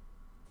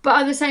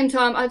 But at the same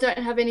time, I don't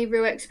have any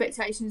real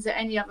expectations that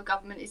any other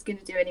government is going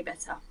to do any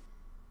better.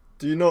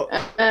 Do you not...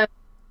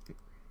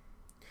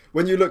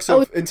 When you look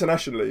sort of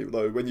internationally,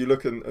 though, when you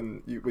look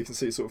we can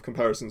see sort of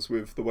comparisons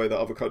with the way that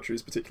other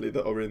countries, particularly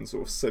that are in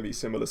sort of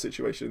semi-similar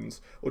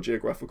situations or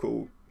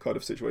geographical kind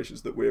of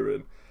situations that we're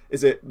in,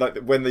 is it like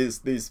when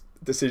these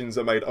decisions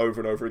are made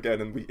over and over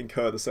again and we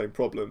incur the same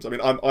problems? I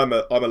mean, I'm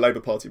a Labour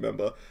Party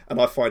member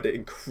and I find it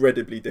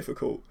incredibly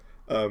difficult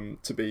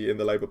to be in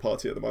the Labour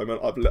Party at the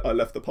moment. I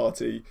left the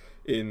party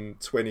in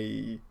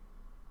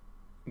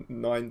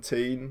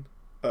 2019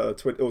 or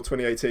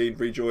 2018,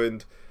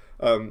 rejoined.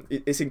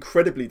 It's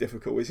incredibly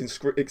difficult. It's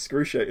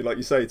excruciating, like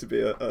you say, to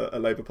be a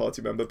Labour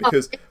Party member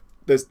because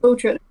there's no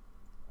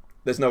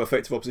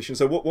effective opposition.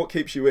 So what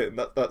keeps you in?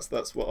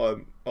 That's what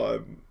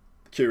I'm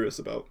curious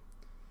about.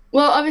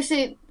 Well,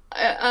 obviously,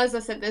 as I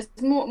said, there's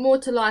more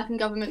to life in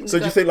government. So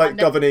do you think like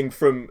governing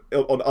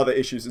on other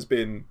issues has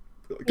been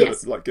good?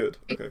 Yes. Like good?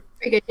 Okay.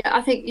 Very good. Yeah,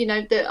 I think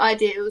the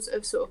ideals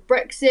of sort of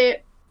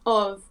Brexit,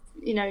 of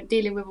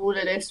dealing with all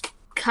of this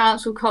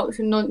council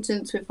culture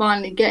nonsense. We're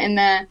finally getting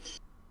there.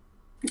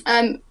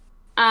 And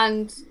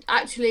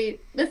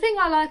actually, the thing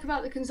I like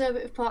about the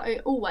Conservative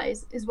Party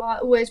always is why I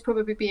always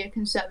probably be a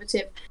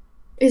Conservative,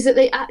 is that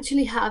they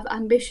actually have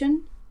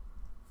ambition.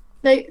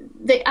 They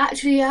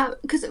actually have,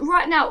 because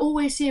right now all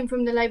we're seeing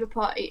from the Labour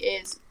Party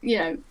is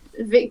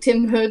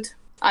victimhood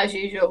as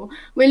usual.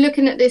 We're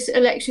looking at this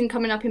election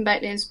coming up in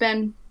Batley and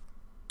Spen,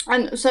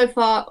 and so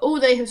far all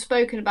they have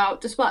spoken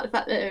about, despite the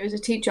fact that there is a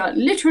teacher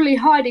literally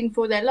hiding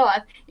for their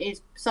life,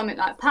 is something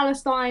like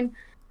Palestine.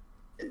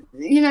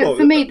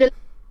 For me, they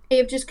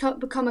have just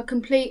become a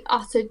complete,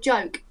 utter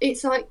joke.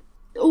 It's like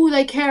all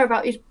they care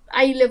about is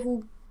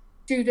A-level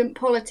student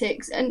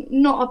politics and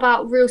not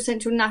about real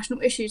central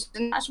national issues.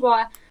 And that's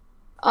why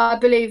I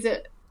believe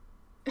that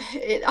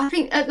I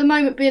think at the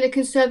moment being a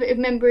Conservative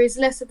member is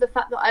less of the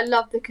fact that I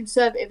love the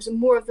Conservatives and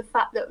more of the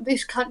fact that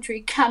this country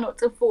cannot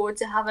afford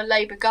to have a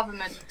Labour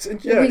government.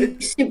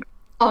 We simply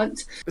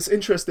can't. It's an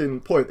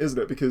interesting point, isn't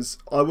it? Because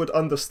I would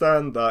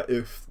understand that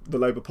if the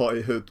Labour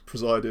Party had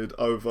presided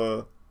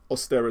over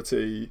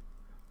austerity,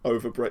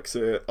 over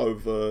Brexit,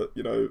 over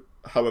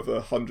however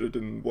 100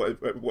 and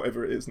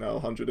whatever it is now,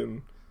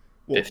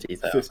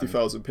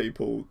 150,000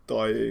 people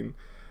dying,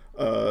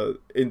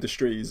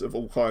 industries of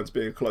all kinds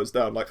being closed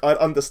down. Like, I'd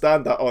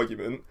understand that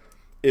argument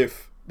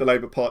if the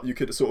Labour Party, you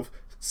could sort of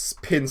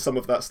pin some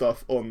of that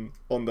stuff on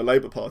the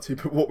Labour Party.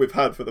 But what we've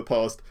had for the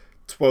past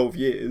 12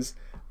 years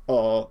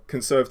are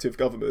Conservative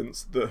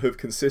governments that have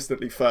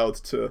consistently failed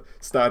to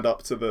stand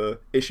up to the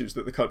issues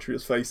that the country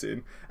is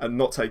facing and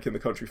not taken the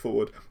country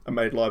forward and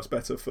made lives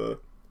better for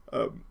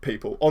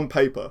people on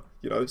paper.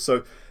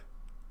 So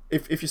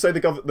if you say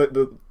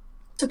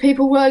so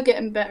people were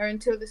getting better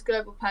until this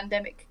global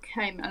pandemic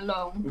came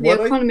along.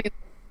 The economy was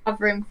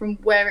recovering from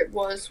where it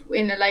was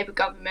in the Labour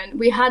government.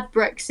 We had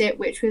Brexit,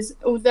 which was,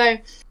 although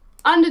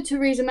under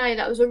Theresa May,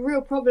 that was a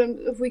real problem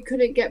if we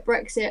couldn't get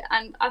Brexit,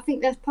 and I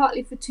think that's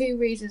partly for two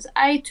reasons.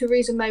 A,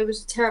 Theresa May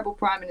was a terrible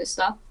Prime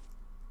Minister,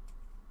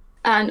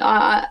 and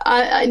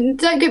I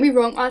don't get me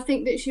wrong, I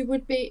think that she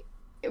would be,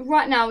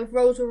 right now, if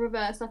roles were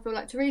reversed, I feel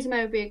like Theresa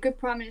May would be a good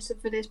Prime Minister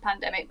for this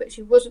pandemic, but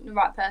she wasn't the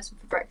right person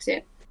for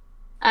Brexit.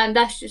 And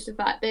that's just a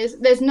fact.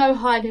 There's no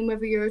hiding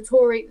whether you're a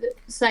Tory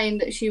saying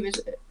that she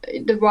was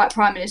the right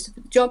Prime Minister for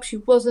the job. She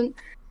wasn't.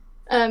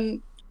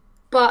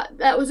 But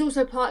that was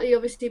also partly,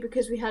 obviously,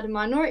 because we had a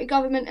minority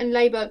government and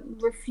Labour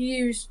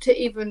refused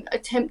to even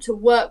attempt to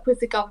work with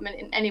the government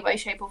in any way,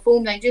 shape or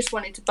form. They just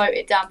wanted to vote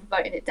it down for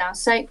voting it down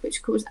sake,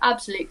 which caused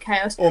absolute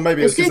chaos. Or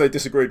maybe it's because they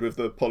disagreed with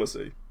the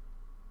policy.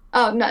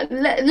 Oh no!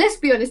 Let's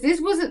be honest.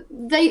 This wasn't.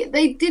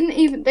 They didn't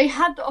even. They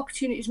had the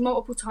opportunities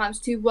multiple times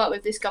to work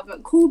with this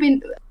government.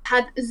 Corbyn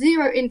had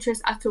zero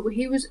interest at all.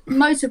 He was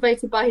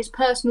motivated by his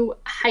personal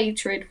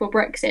hatred for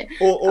Brexit.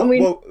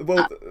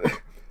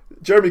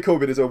 Jeremy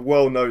Corbyn is a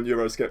well-known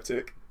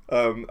Eurosceptic.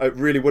 It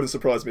really wouldn't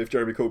surprise me if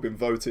Jeremy Corbyn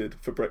voted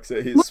for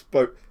Brexit.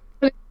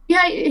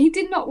 Yeah, he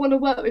did not want to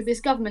work with this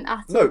government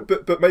at all. No,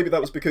 but maybe that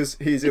was because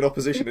he's in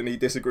opposition and he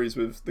disagrees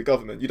with the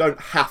government. You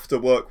don't have to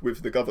work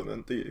with the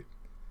government, do you?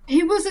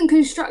 He wasn't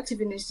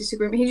constructive in his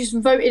disagreement. He just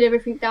voted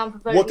everything down for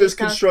voting. What does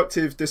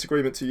constructive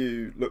disagreement to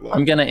you look like?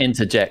 I'm going to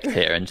interject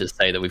here and just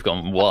say that we've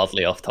gone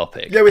wildly off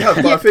topic. Yeah, we have,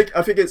 but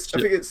I think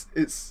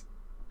it's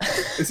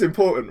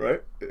important,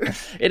 right?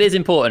 It is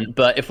important,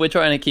 but if we're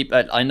trying to keep,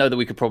 I know that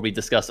we could probably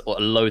discuss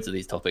loads of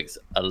these topics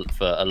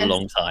for a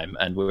long time,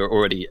 and we're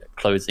already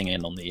closing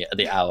in on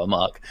the hour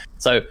mark.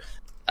 So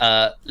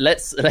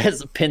let's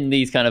pin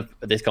this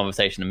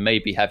conversation and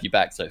maybe have you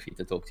back, Sophie,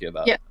 to talk to you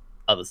about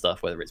other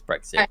stuff, whether it's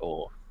Brexit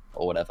or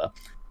whatever.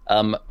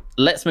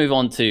 Let's move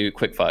on to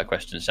quickfire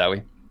questions, shall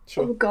we?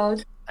 Sure. Oh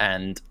God.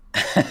 And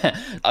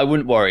I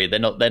wouldn't worry; they're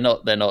not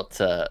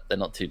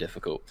too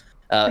difficult.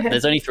 Okay.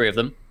 There's only 3 of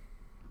them.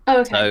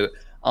 Oh, okay. So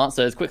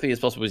answer as quickly as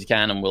possible as you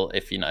can, and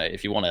if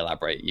you want to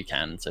elaborate, you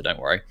can. So don't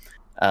worry.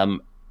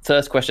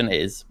 First question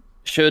is: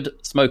 should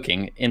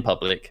smoking in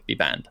public be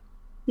banned?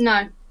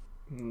 No.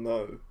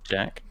 No.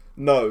 Jack?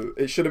 No,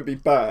 it shouldn't be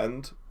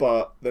banned,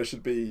 but there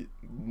should be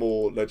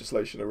more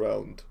legislation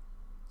around.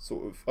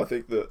 Sort of, I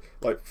think that,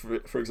 like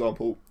for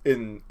example,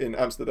 in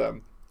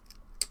Amsterdam,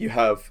 you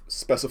have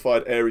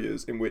specified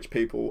areas in which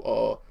people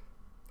are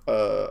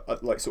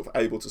like sort of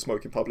able to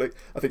smoke in public.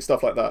 I think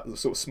stuff like that, the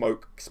sort of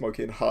smoke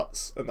in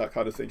huts and that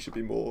kind of thing, should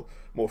be more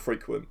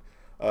frequent.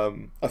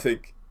 I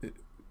think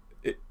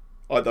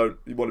I don't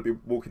want to be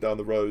walking down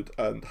the road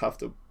and have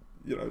to,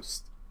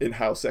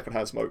 in-house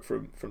secondhand smoke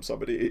from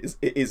somebody. It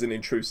is an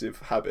intrusive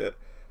habit,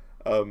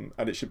 and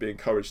it should be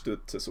encouraged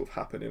to sort of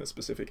happen in a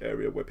specific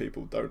area where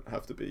people don't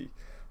have to be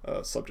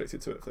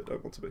subjected to it if they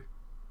don't want to be.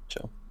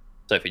 Sure.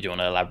 Sophie, do you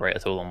want to elaborate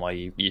at all on why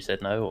you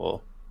said no,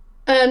 or?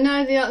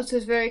 No, the answer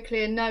is very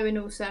clear. No, in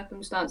all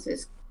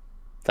circumstances.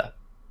 Fair.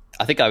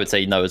 I think I would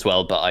say no as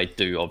well, but I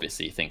do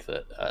obviously think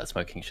that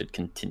smoking should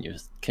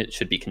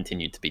be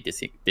continued to be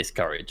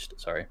discouraged.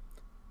 Sorry.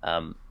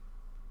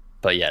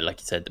 But yeah, like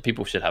you said, the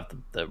people should have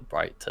the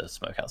right to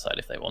smoke outside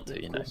if they want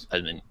to.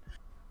 I mean,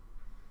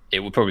 it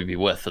would probably be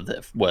worse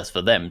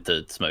for them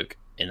to smoke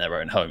in their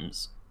own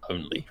homes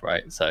only,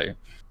 right? So,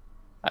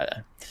 I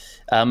don't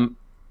know.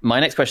 My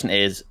next question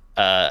is,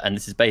 and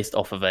this is based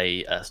off of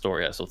a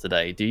story I saw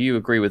today. Do you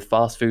agree with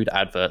fast food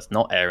adverts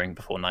not airing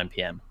before 9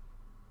 p.m?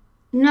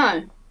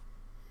 No.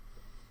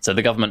 So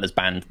the government has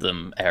banned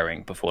them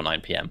airing before 9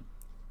 p.m.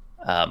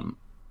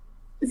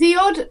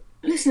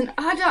 Listen,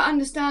 I don't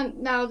understand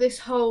now this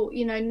whole,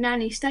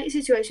 nanny state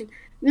situation.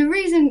 The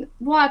reason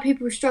why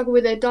people struggle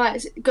with their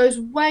diets goes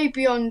way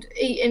beyond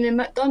eating in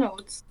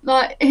McDonald's.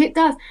 Like, it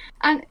does.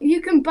 And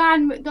you can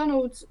ban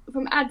McDonald's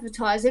from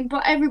advertising,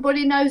 but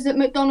everybody knows that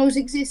McDonald's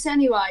exists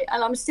anyway,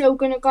 and I'm still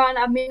going to go and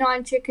have me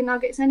 9 chicken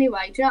nuggets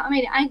anyway. Do you know what I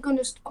mean? It ain't going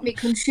to stop me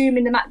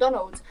consuming the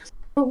McDonald's.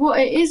 But what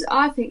it is,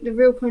 I think, the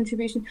real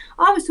contribution...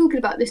 I was talking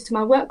about this to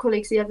my work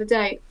colleagues the other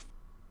day,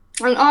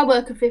 and I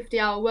work a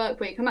 50-hour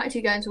work week. I'm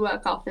actually going to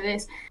work after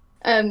this.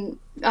 Today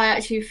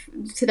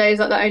is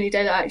like the only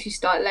day that I actually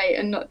start late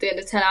and not doing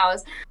the 10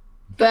 hours.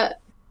 But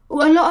a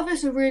lot of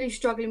us are really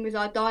struggling with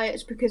our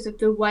diets because of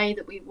the way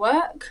that we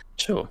work.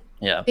 Sure,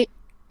 yeah.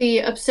 The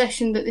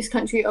obsession that this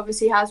country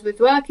obviously has with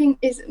working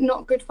is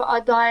not good for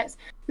our diets.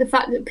 The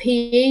fact that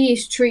PE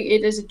is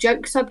treated as a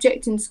joke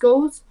subject in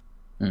schools.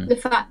 The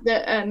fact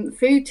that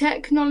food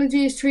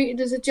technology is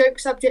treated as a joke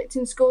subject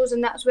in schools,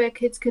 and that's where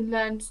kids can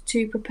learn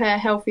to prepare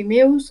healthy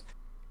meals.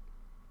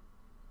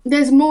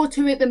 There's more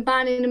to it than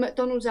banning a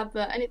McDonald's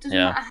advert, and it doesn't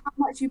matter how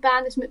much you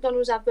ban this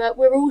McDonald's advert,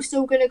 we're all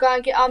still going to go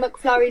and get our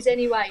McFlurries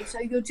anyway, so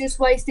you're just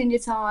wasting your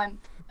time.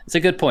 It's a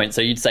good point.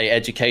 So you'd say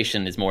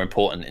education is more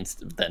important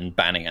than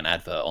banning an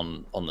advert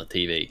on the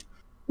TV?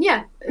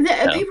 Yeah.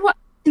 People are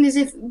acting as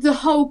if the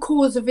whole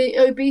cause of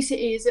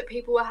obesity is that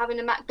people are having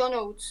a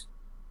McDonald's.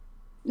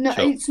 No,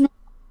 sure. It's not.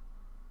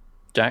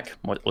 Jack,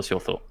 what's your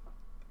thought?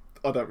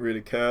 I don't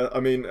really care. I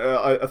mean,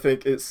 I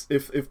think it's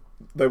if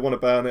they want to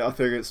ban it. I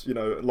think it's,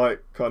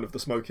 like kind of the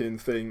smoking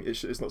thing.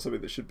 It's not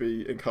something that should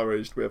be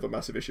encouraged. We have a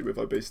massive issue with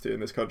obesity in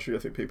this country. I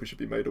think people should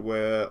be made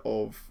aware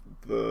of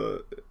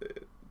the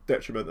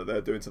detriment that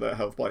they're doing to their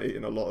health by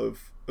eating a lot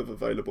of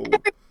available.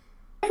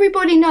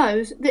 Everybody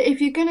knows that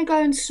if you're going to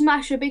go and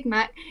smash a Big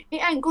Mac,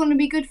 it ain't going to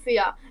be good for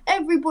you.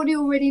 Everybody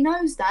already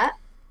knows that,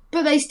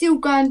 but they still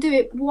go and do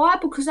it. Why?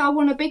 Because I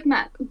want a Big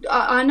Mac.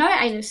 I know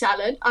it ain't a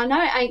salad. I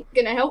know it ain't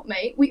going to help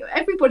me.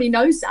 Everybody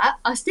knows that.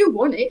 I still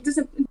want it. It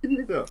doesn't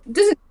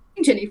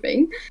change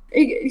anything.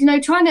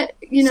 Trying to,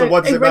 So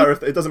why does it matter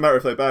if it doesn't matter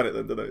if they ban it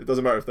then, does it? It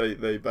doesn't matter if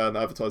they ban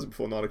advertising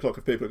before 9 o'clock.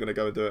 If people are going to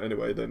go and do it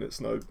anyway, then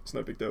it's no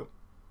big deal.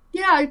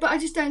 Yeah, but I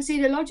just don't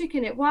see the logic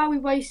in it. Why are we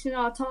wasting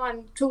our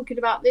time talking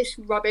about this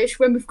rubbish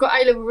when we've got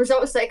A-level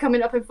results that are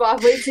coming up in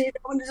 5 weeks and you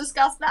don't want to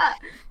discuss that?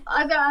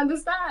 I don't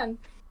understand.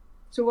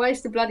 It's a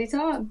waste of bloody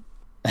time.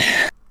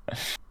 It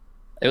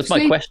was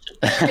my question.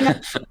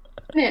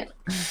 Yeah.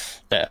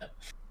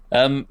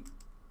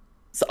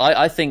 So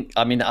I think,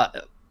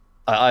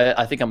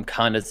 I think I'm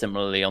kind of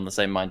similarly on the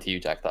same mind to you,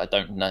 Jack, that I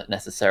don't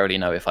necessarily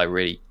know if I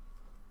really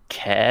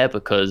care,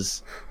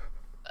 because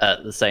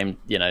at the same,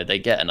 they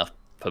get enough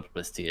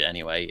publicity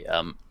anyway.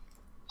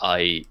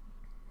 I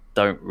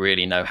don't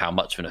really know how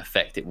much of an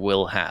effect it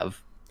will have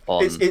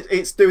on. It's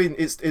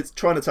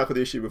trying to tackle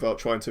the issue without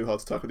trying too hard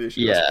to tackle the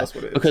issue. Yeah, that's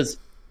what it is.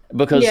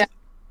 Because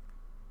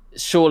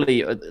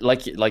surely,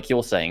 like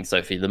you're saying,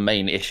 Sophie, the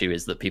main issue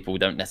is that people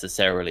don't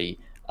necessarily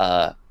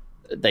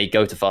they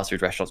go to fast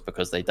food restaurants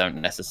because they don't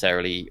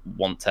necessarily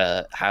want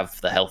to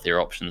have the healthier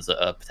options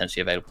that are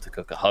potentially available to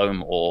cook at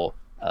home or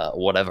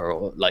whatever.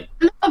 Or like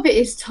a lot of it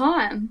is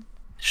time.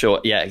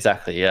 Sure. Yeah.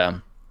 Exactly.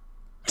 Yeah.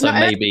 So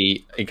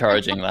maybe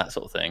encouraging that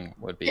sort of thing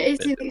would be.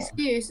 It's an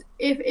excuse.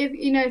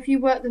 If you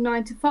work the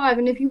 9 to 5,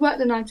 and if you work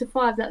the 9 to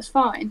 5, that's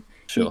fine.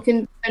 Sure. You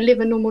can live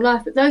a normal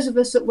life. But those of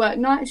us that work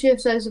night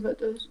shifts, those of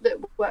us that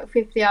work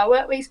 50-hour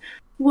work weeks,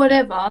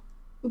 whatever, I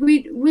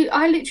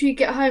literally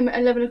get home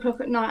at 11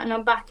 o'clock at night and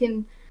I'm back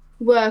in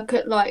work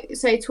at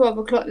say 12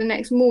 o'clock the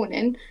next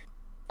morning.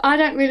 I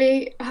don't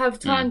really have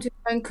time to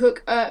go and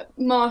cook a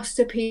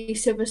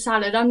masterpiece of a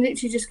salad. I'm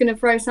literally just going to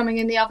throw something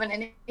in the oven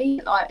and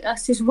eat.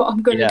 That's just what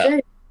I'm going to do.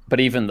 But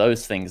even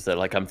those things that,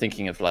 I'm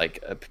thinking of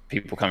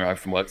people coming home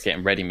from work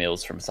getting ready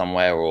meals from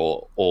somewhere,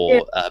 or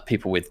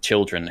people with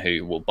children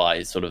who will buy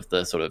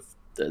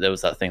there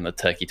was that thing, the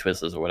turkey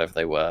twizzlers or whatever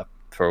they were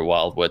for a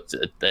while, were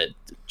they're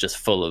just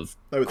full of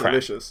They were crap.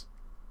 Delicious.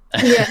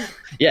 Yeah.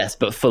 Yes,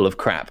 but full of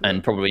crap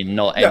and probably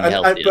not any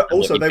healthy. But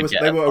also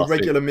they were a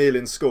regular meal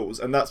in schools,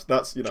 and that's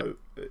true.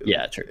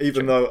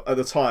 Even though at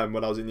the time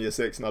when I was in year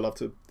 6 and I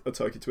loved a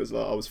turkey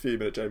twizzler, I was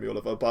fuming at Jamie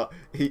Oliver. But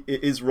it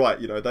is right,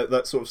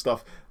 that sort of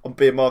stuff on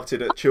being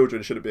marketed at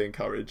children shouldn't be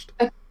encouraged.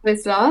 A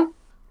twizzler.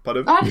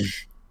 Pardon? I've had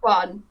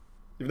one.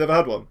 You've never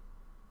had one?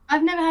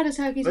 I've never had a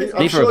turkey twizzler.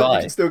 I'm sure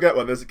you can still get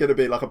one. There's going to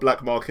be a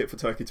black market for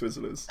turkey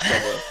twizzlers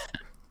somewhere.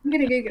 I'm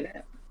going to Google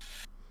it.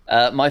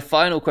 My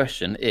final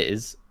question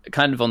is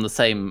kind of on the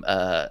same,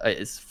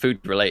 it's food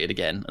related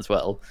again as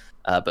well,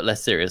 but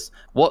less serious.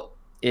 What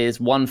is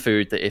one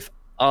food that if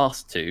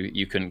asked to,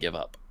 you couldn't give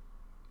up?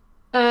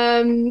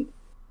 It's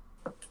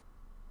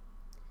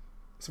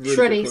a really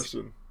good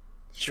question.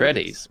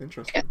 Shreddies.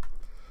 Interesting.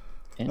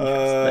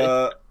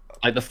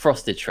 Like the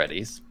frosted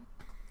shreddies.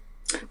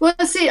 Well,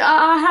 see,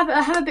 I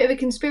have a bit of a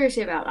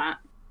conspiracy about that.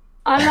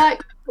 I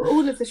like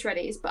all of the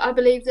shreddies, but I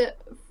believe that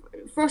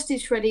frosted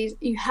shreddies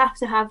you have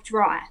to have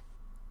dry.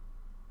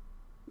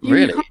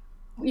 Really?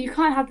 You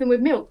can't have them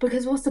with milk,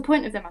 because what's the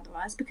point of them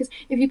otherwise? Because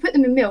if you put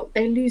them in milk,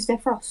 they lose their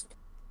frost.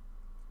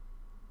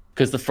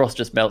 Because the frost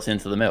just melts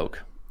into the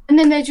milk. And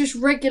then they're just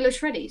regular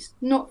shreddies,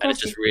 not frosted. And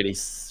it's just really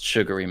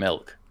sugary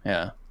milk.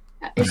 Yeah.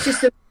 It's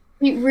just a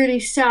really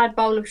sad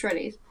bowl of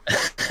shreddies.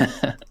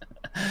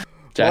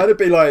 Might it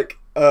be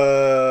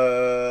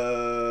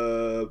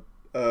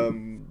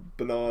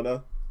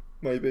banana,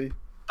 maybe?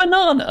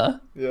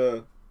 Banana? Yeah.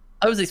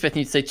 I was expecting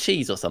you to say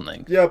cheese or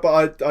something. Yeah,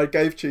 but I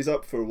gave cheese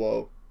up for a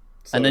while.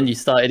 So. And then you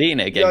started eating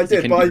it again. Yeah, I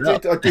did,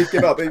 but I did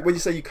give up. When you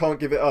say you can't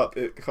give it up,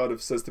 it kind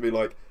of says to me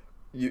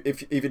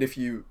even if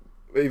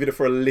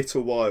for a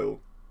little while,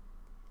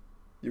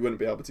 you wouldn't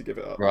be able to give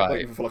it up.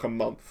 Right. Even for a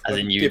month. As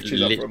in you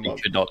literally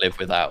could not live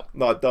without.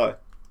 No, I'd die.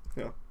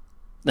 Yeah.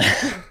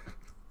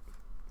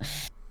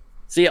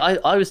 See,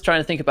 I was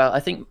trying to think about,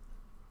 I think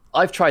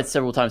I've tried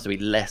several times to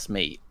eat less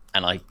meat,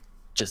 and I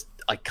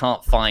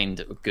can't find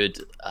a good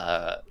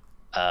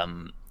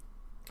it's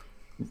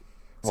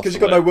because you've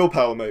got no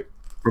willpower, mate.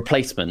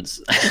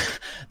 Replacements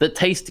that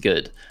taste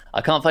good.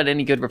 I can't find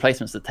any good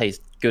replacements that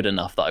taste good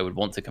enough that I would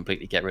want to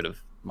completely get rid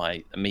of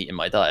my meat in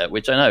my diet,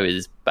 which I know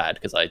is bad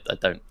because I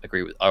don't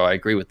agree with, or I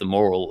agree with the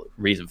moral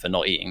reason for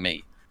not eating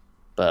meat,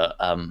 but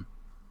and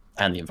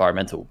the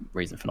environmental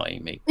reason for not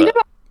eating meat. But...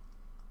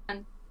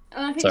 And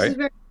I think this is a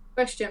very good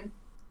question.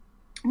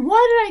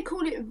 Why do they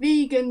call it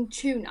vegan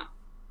tuna?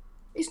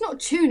 It's not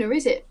tuna,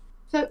 is it?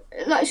 So,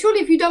 surely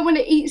if you don't want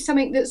to eat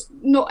something that's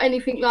not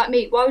anything like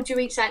meat, why would you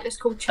eat something that's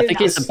called tuna? I think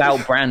it's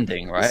about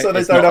branding, right? So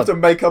they don't have to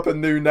make up a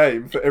new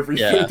name for every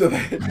food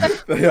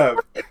that they have.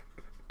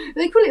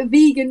 they call it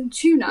vegan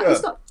tuna. Yeah.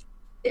 It's not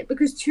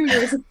because tuna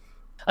is.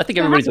 I think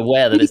everybody's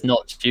aware that it's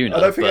not tuna. I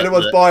don't think but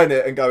anyone's buying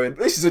it and going,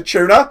 "This is a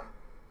tuna."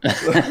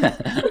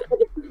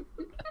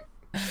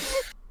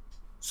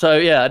 So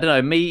yeah, I don't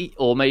know, meat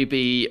or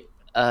maybe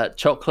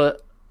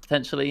chocolate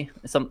potentially.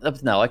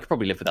 No, I could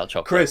probably live without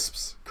chocolate.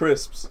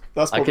 Crisps.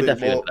 That's I could probably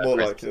definitely live more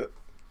without like it.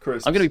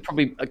 Crisps. I'm going to be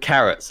probably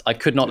carrots. I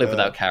could not live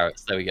without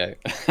carrots. There we go.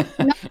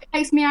 Nothing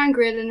makes me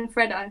angrier than a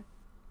Freddo.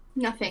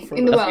 Nothing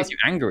in the That world. makes you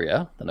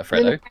angrier than a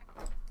Freddo.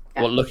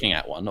 What, looking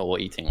at one or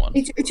eating one?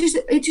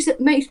 It just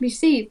makes me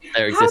seethe.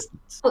 Their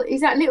existence.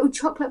 Is that little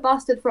chocolate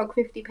bastard frog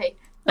 50p?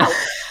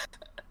 Oh.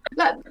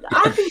 Like,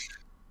 I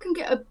can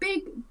get a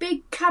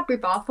big Cadbury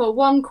bar for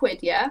 £1,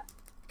 yeah?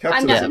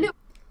 Captain. And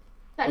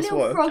that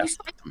little frog is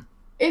like,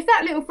 if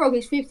that little frog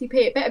is 50p,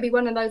 it better be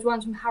one of those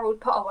ones from Harold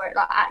Potter where it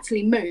like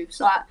actually moves.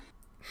 Like,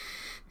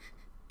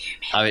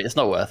 I mean, it's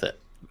not worth it.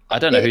 I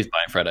don't know who's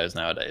buying Freddos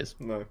nowadays.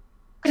 No.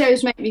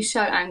 Those make me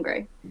so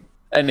angry.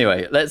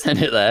 Anyway, let's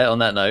end it there on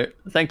that note.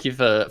 Thank you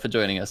for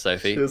joining us,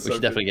 Sophie. Cheers, we should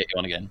Sophie. definitely get you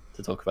on again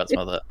to talk about some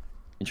other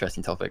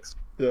interesting topics.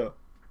 Yeah.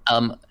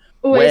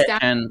 Always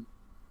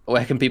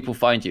Where can people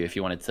find you if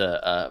you wanted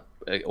to,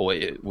 or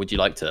would you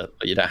like to?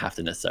 You don't have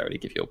to necessarily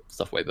give your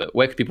stuff away, but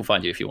where can people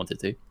find you if you wanted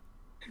to?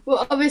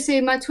 Well, obviously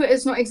my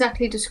Twitter's not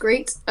exactly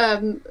discreet,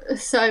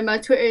 so my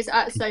Twitter is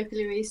at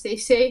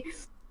SophieLouiseCC,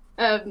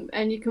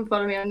 and you can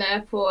follow me on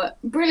there for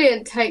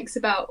brilliant takes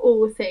about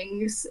all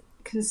things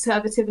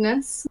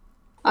conservativeness.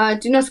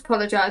 Do not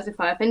apologise if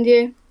I offend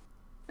you.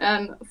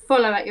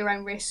 Follow at your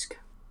own risk.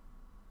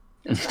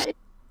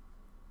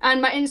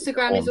 And my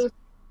Instagram is also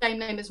the same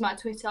name as my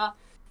Twitter,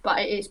 but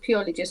it is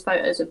purely just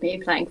photos of me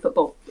playing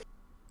football.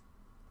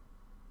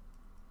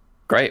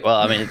 Great. Well,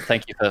 I mean,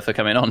 thank you for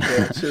coming on.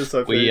 Yeah, cheers,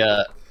 Sophie.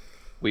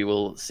 We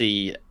will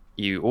see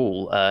you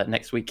all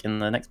next week in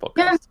the next podcast.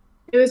 Yeah,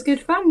 it was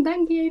good fun.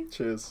 Thank you.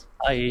 Cheers.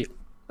 Bye.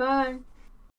 Bye.